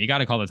playoff game. You got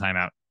to call the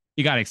timeout.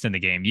 You got to extend the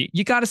game.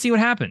 You got to see what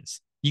happens.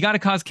 You got to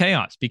cause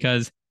chaos,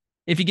 because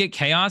if you get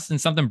chaos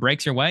and something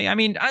breaks your way, I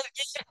mean,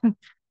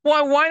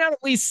 why not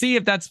at least see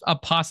if that's a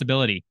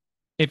possibility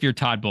if you're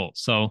Todd Bowles?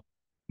 So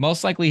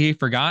most likely he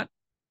forgot.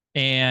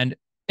 And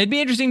it'd be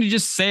interesting to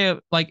just say,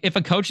 like, if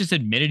a coach just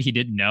admitted he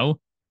didn't know,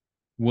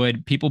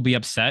 would people be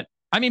upset?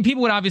 I mean,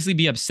 people would obviously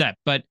be upset,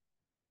 but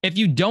if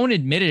you don't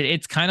admit it,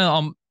 it's kind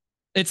of,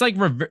 it's like,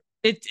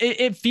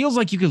 it feels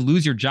like you could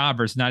lose your job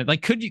versus not.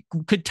 Like,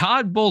 could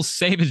Todd Bowles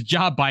save his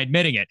job by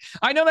admitting it?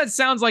 I know that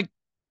sounds like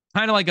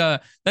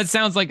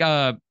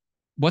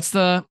what's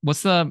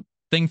the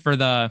thing for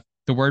the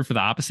the word for the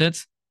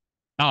opposites.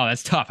 Oh,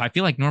 that's tough. I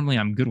feel like normally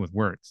I'm good with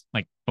words,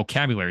 like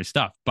vocabulary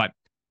stuff, but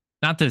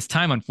not this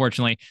time,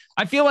 unfortunately.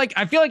 I feel like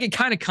it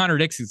kind of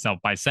contradicts itself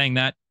by saying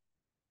that,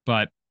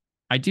 but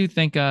I do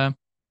think it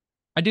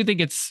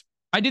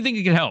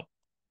could help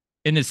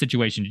in this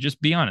situation to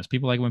just be honest.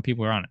 People like when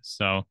people are honest.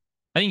 So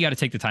I think you got to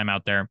take the time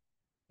out there.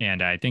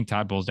 And I think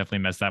Todd Bowles definitely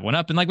messed that one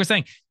up. And like we're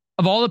saying,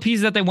 of all the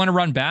pieces that they want to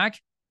run back,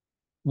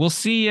 we'll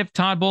see if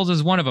Todd Bowles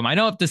is one of them. I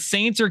know if the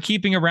Saints are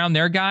keeping around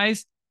their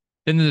guys,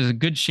 then there's a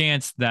good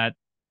chance that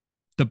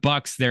the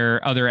Bucs,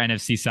 their other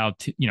NFC South,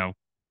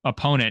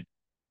 opponent,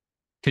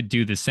 could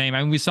do the same.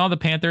 I mean, we saw the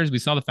Panthers, we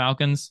saw the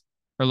Falcons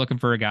are looking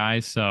for a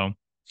guy. So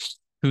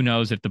who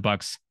knows if the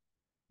Bucs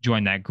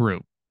join that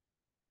group.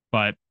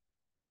 But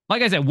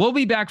like I said, we'll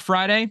be back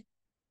Friday,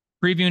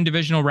 previewing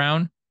divisional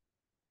round,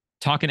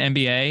 talking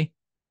NBA.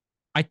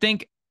 I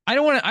think I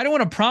don't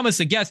want to promise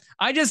a guess.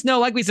 I just know,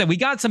 like we said, we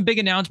got some big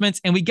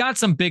announcements and we got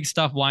some big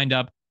stuff lined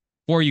up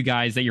for you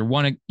guys that you're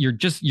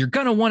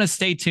gonna want to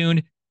stay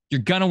tuned.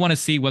 You're gonna want to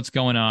see what's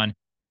going on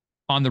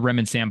the Rem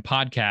and Sam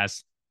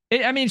podcast.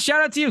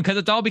 Shout out to you, because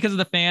it's all because of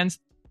the fans,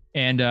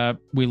 and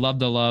we love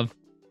the love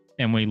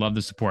and we love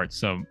the support.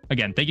 So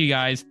again, thank you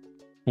guys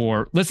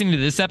for listening to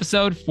this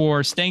episode,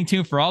 for staying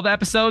tuned for all the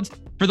episodes,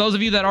 for those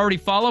of you that already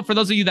follow, for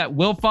those of you that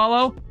will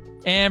follow,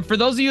 and for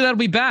those of you that'll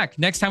be back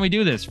next time we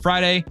do this,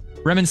 Friday,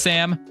 Rem and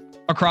Sam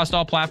across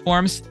all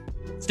platforms.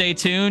 Stay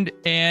tuned,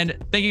 and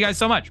thank you guys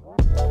so much.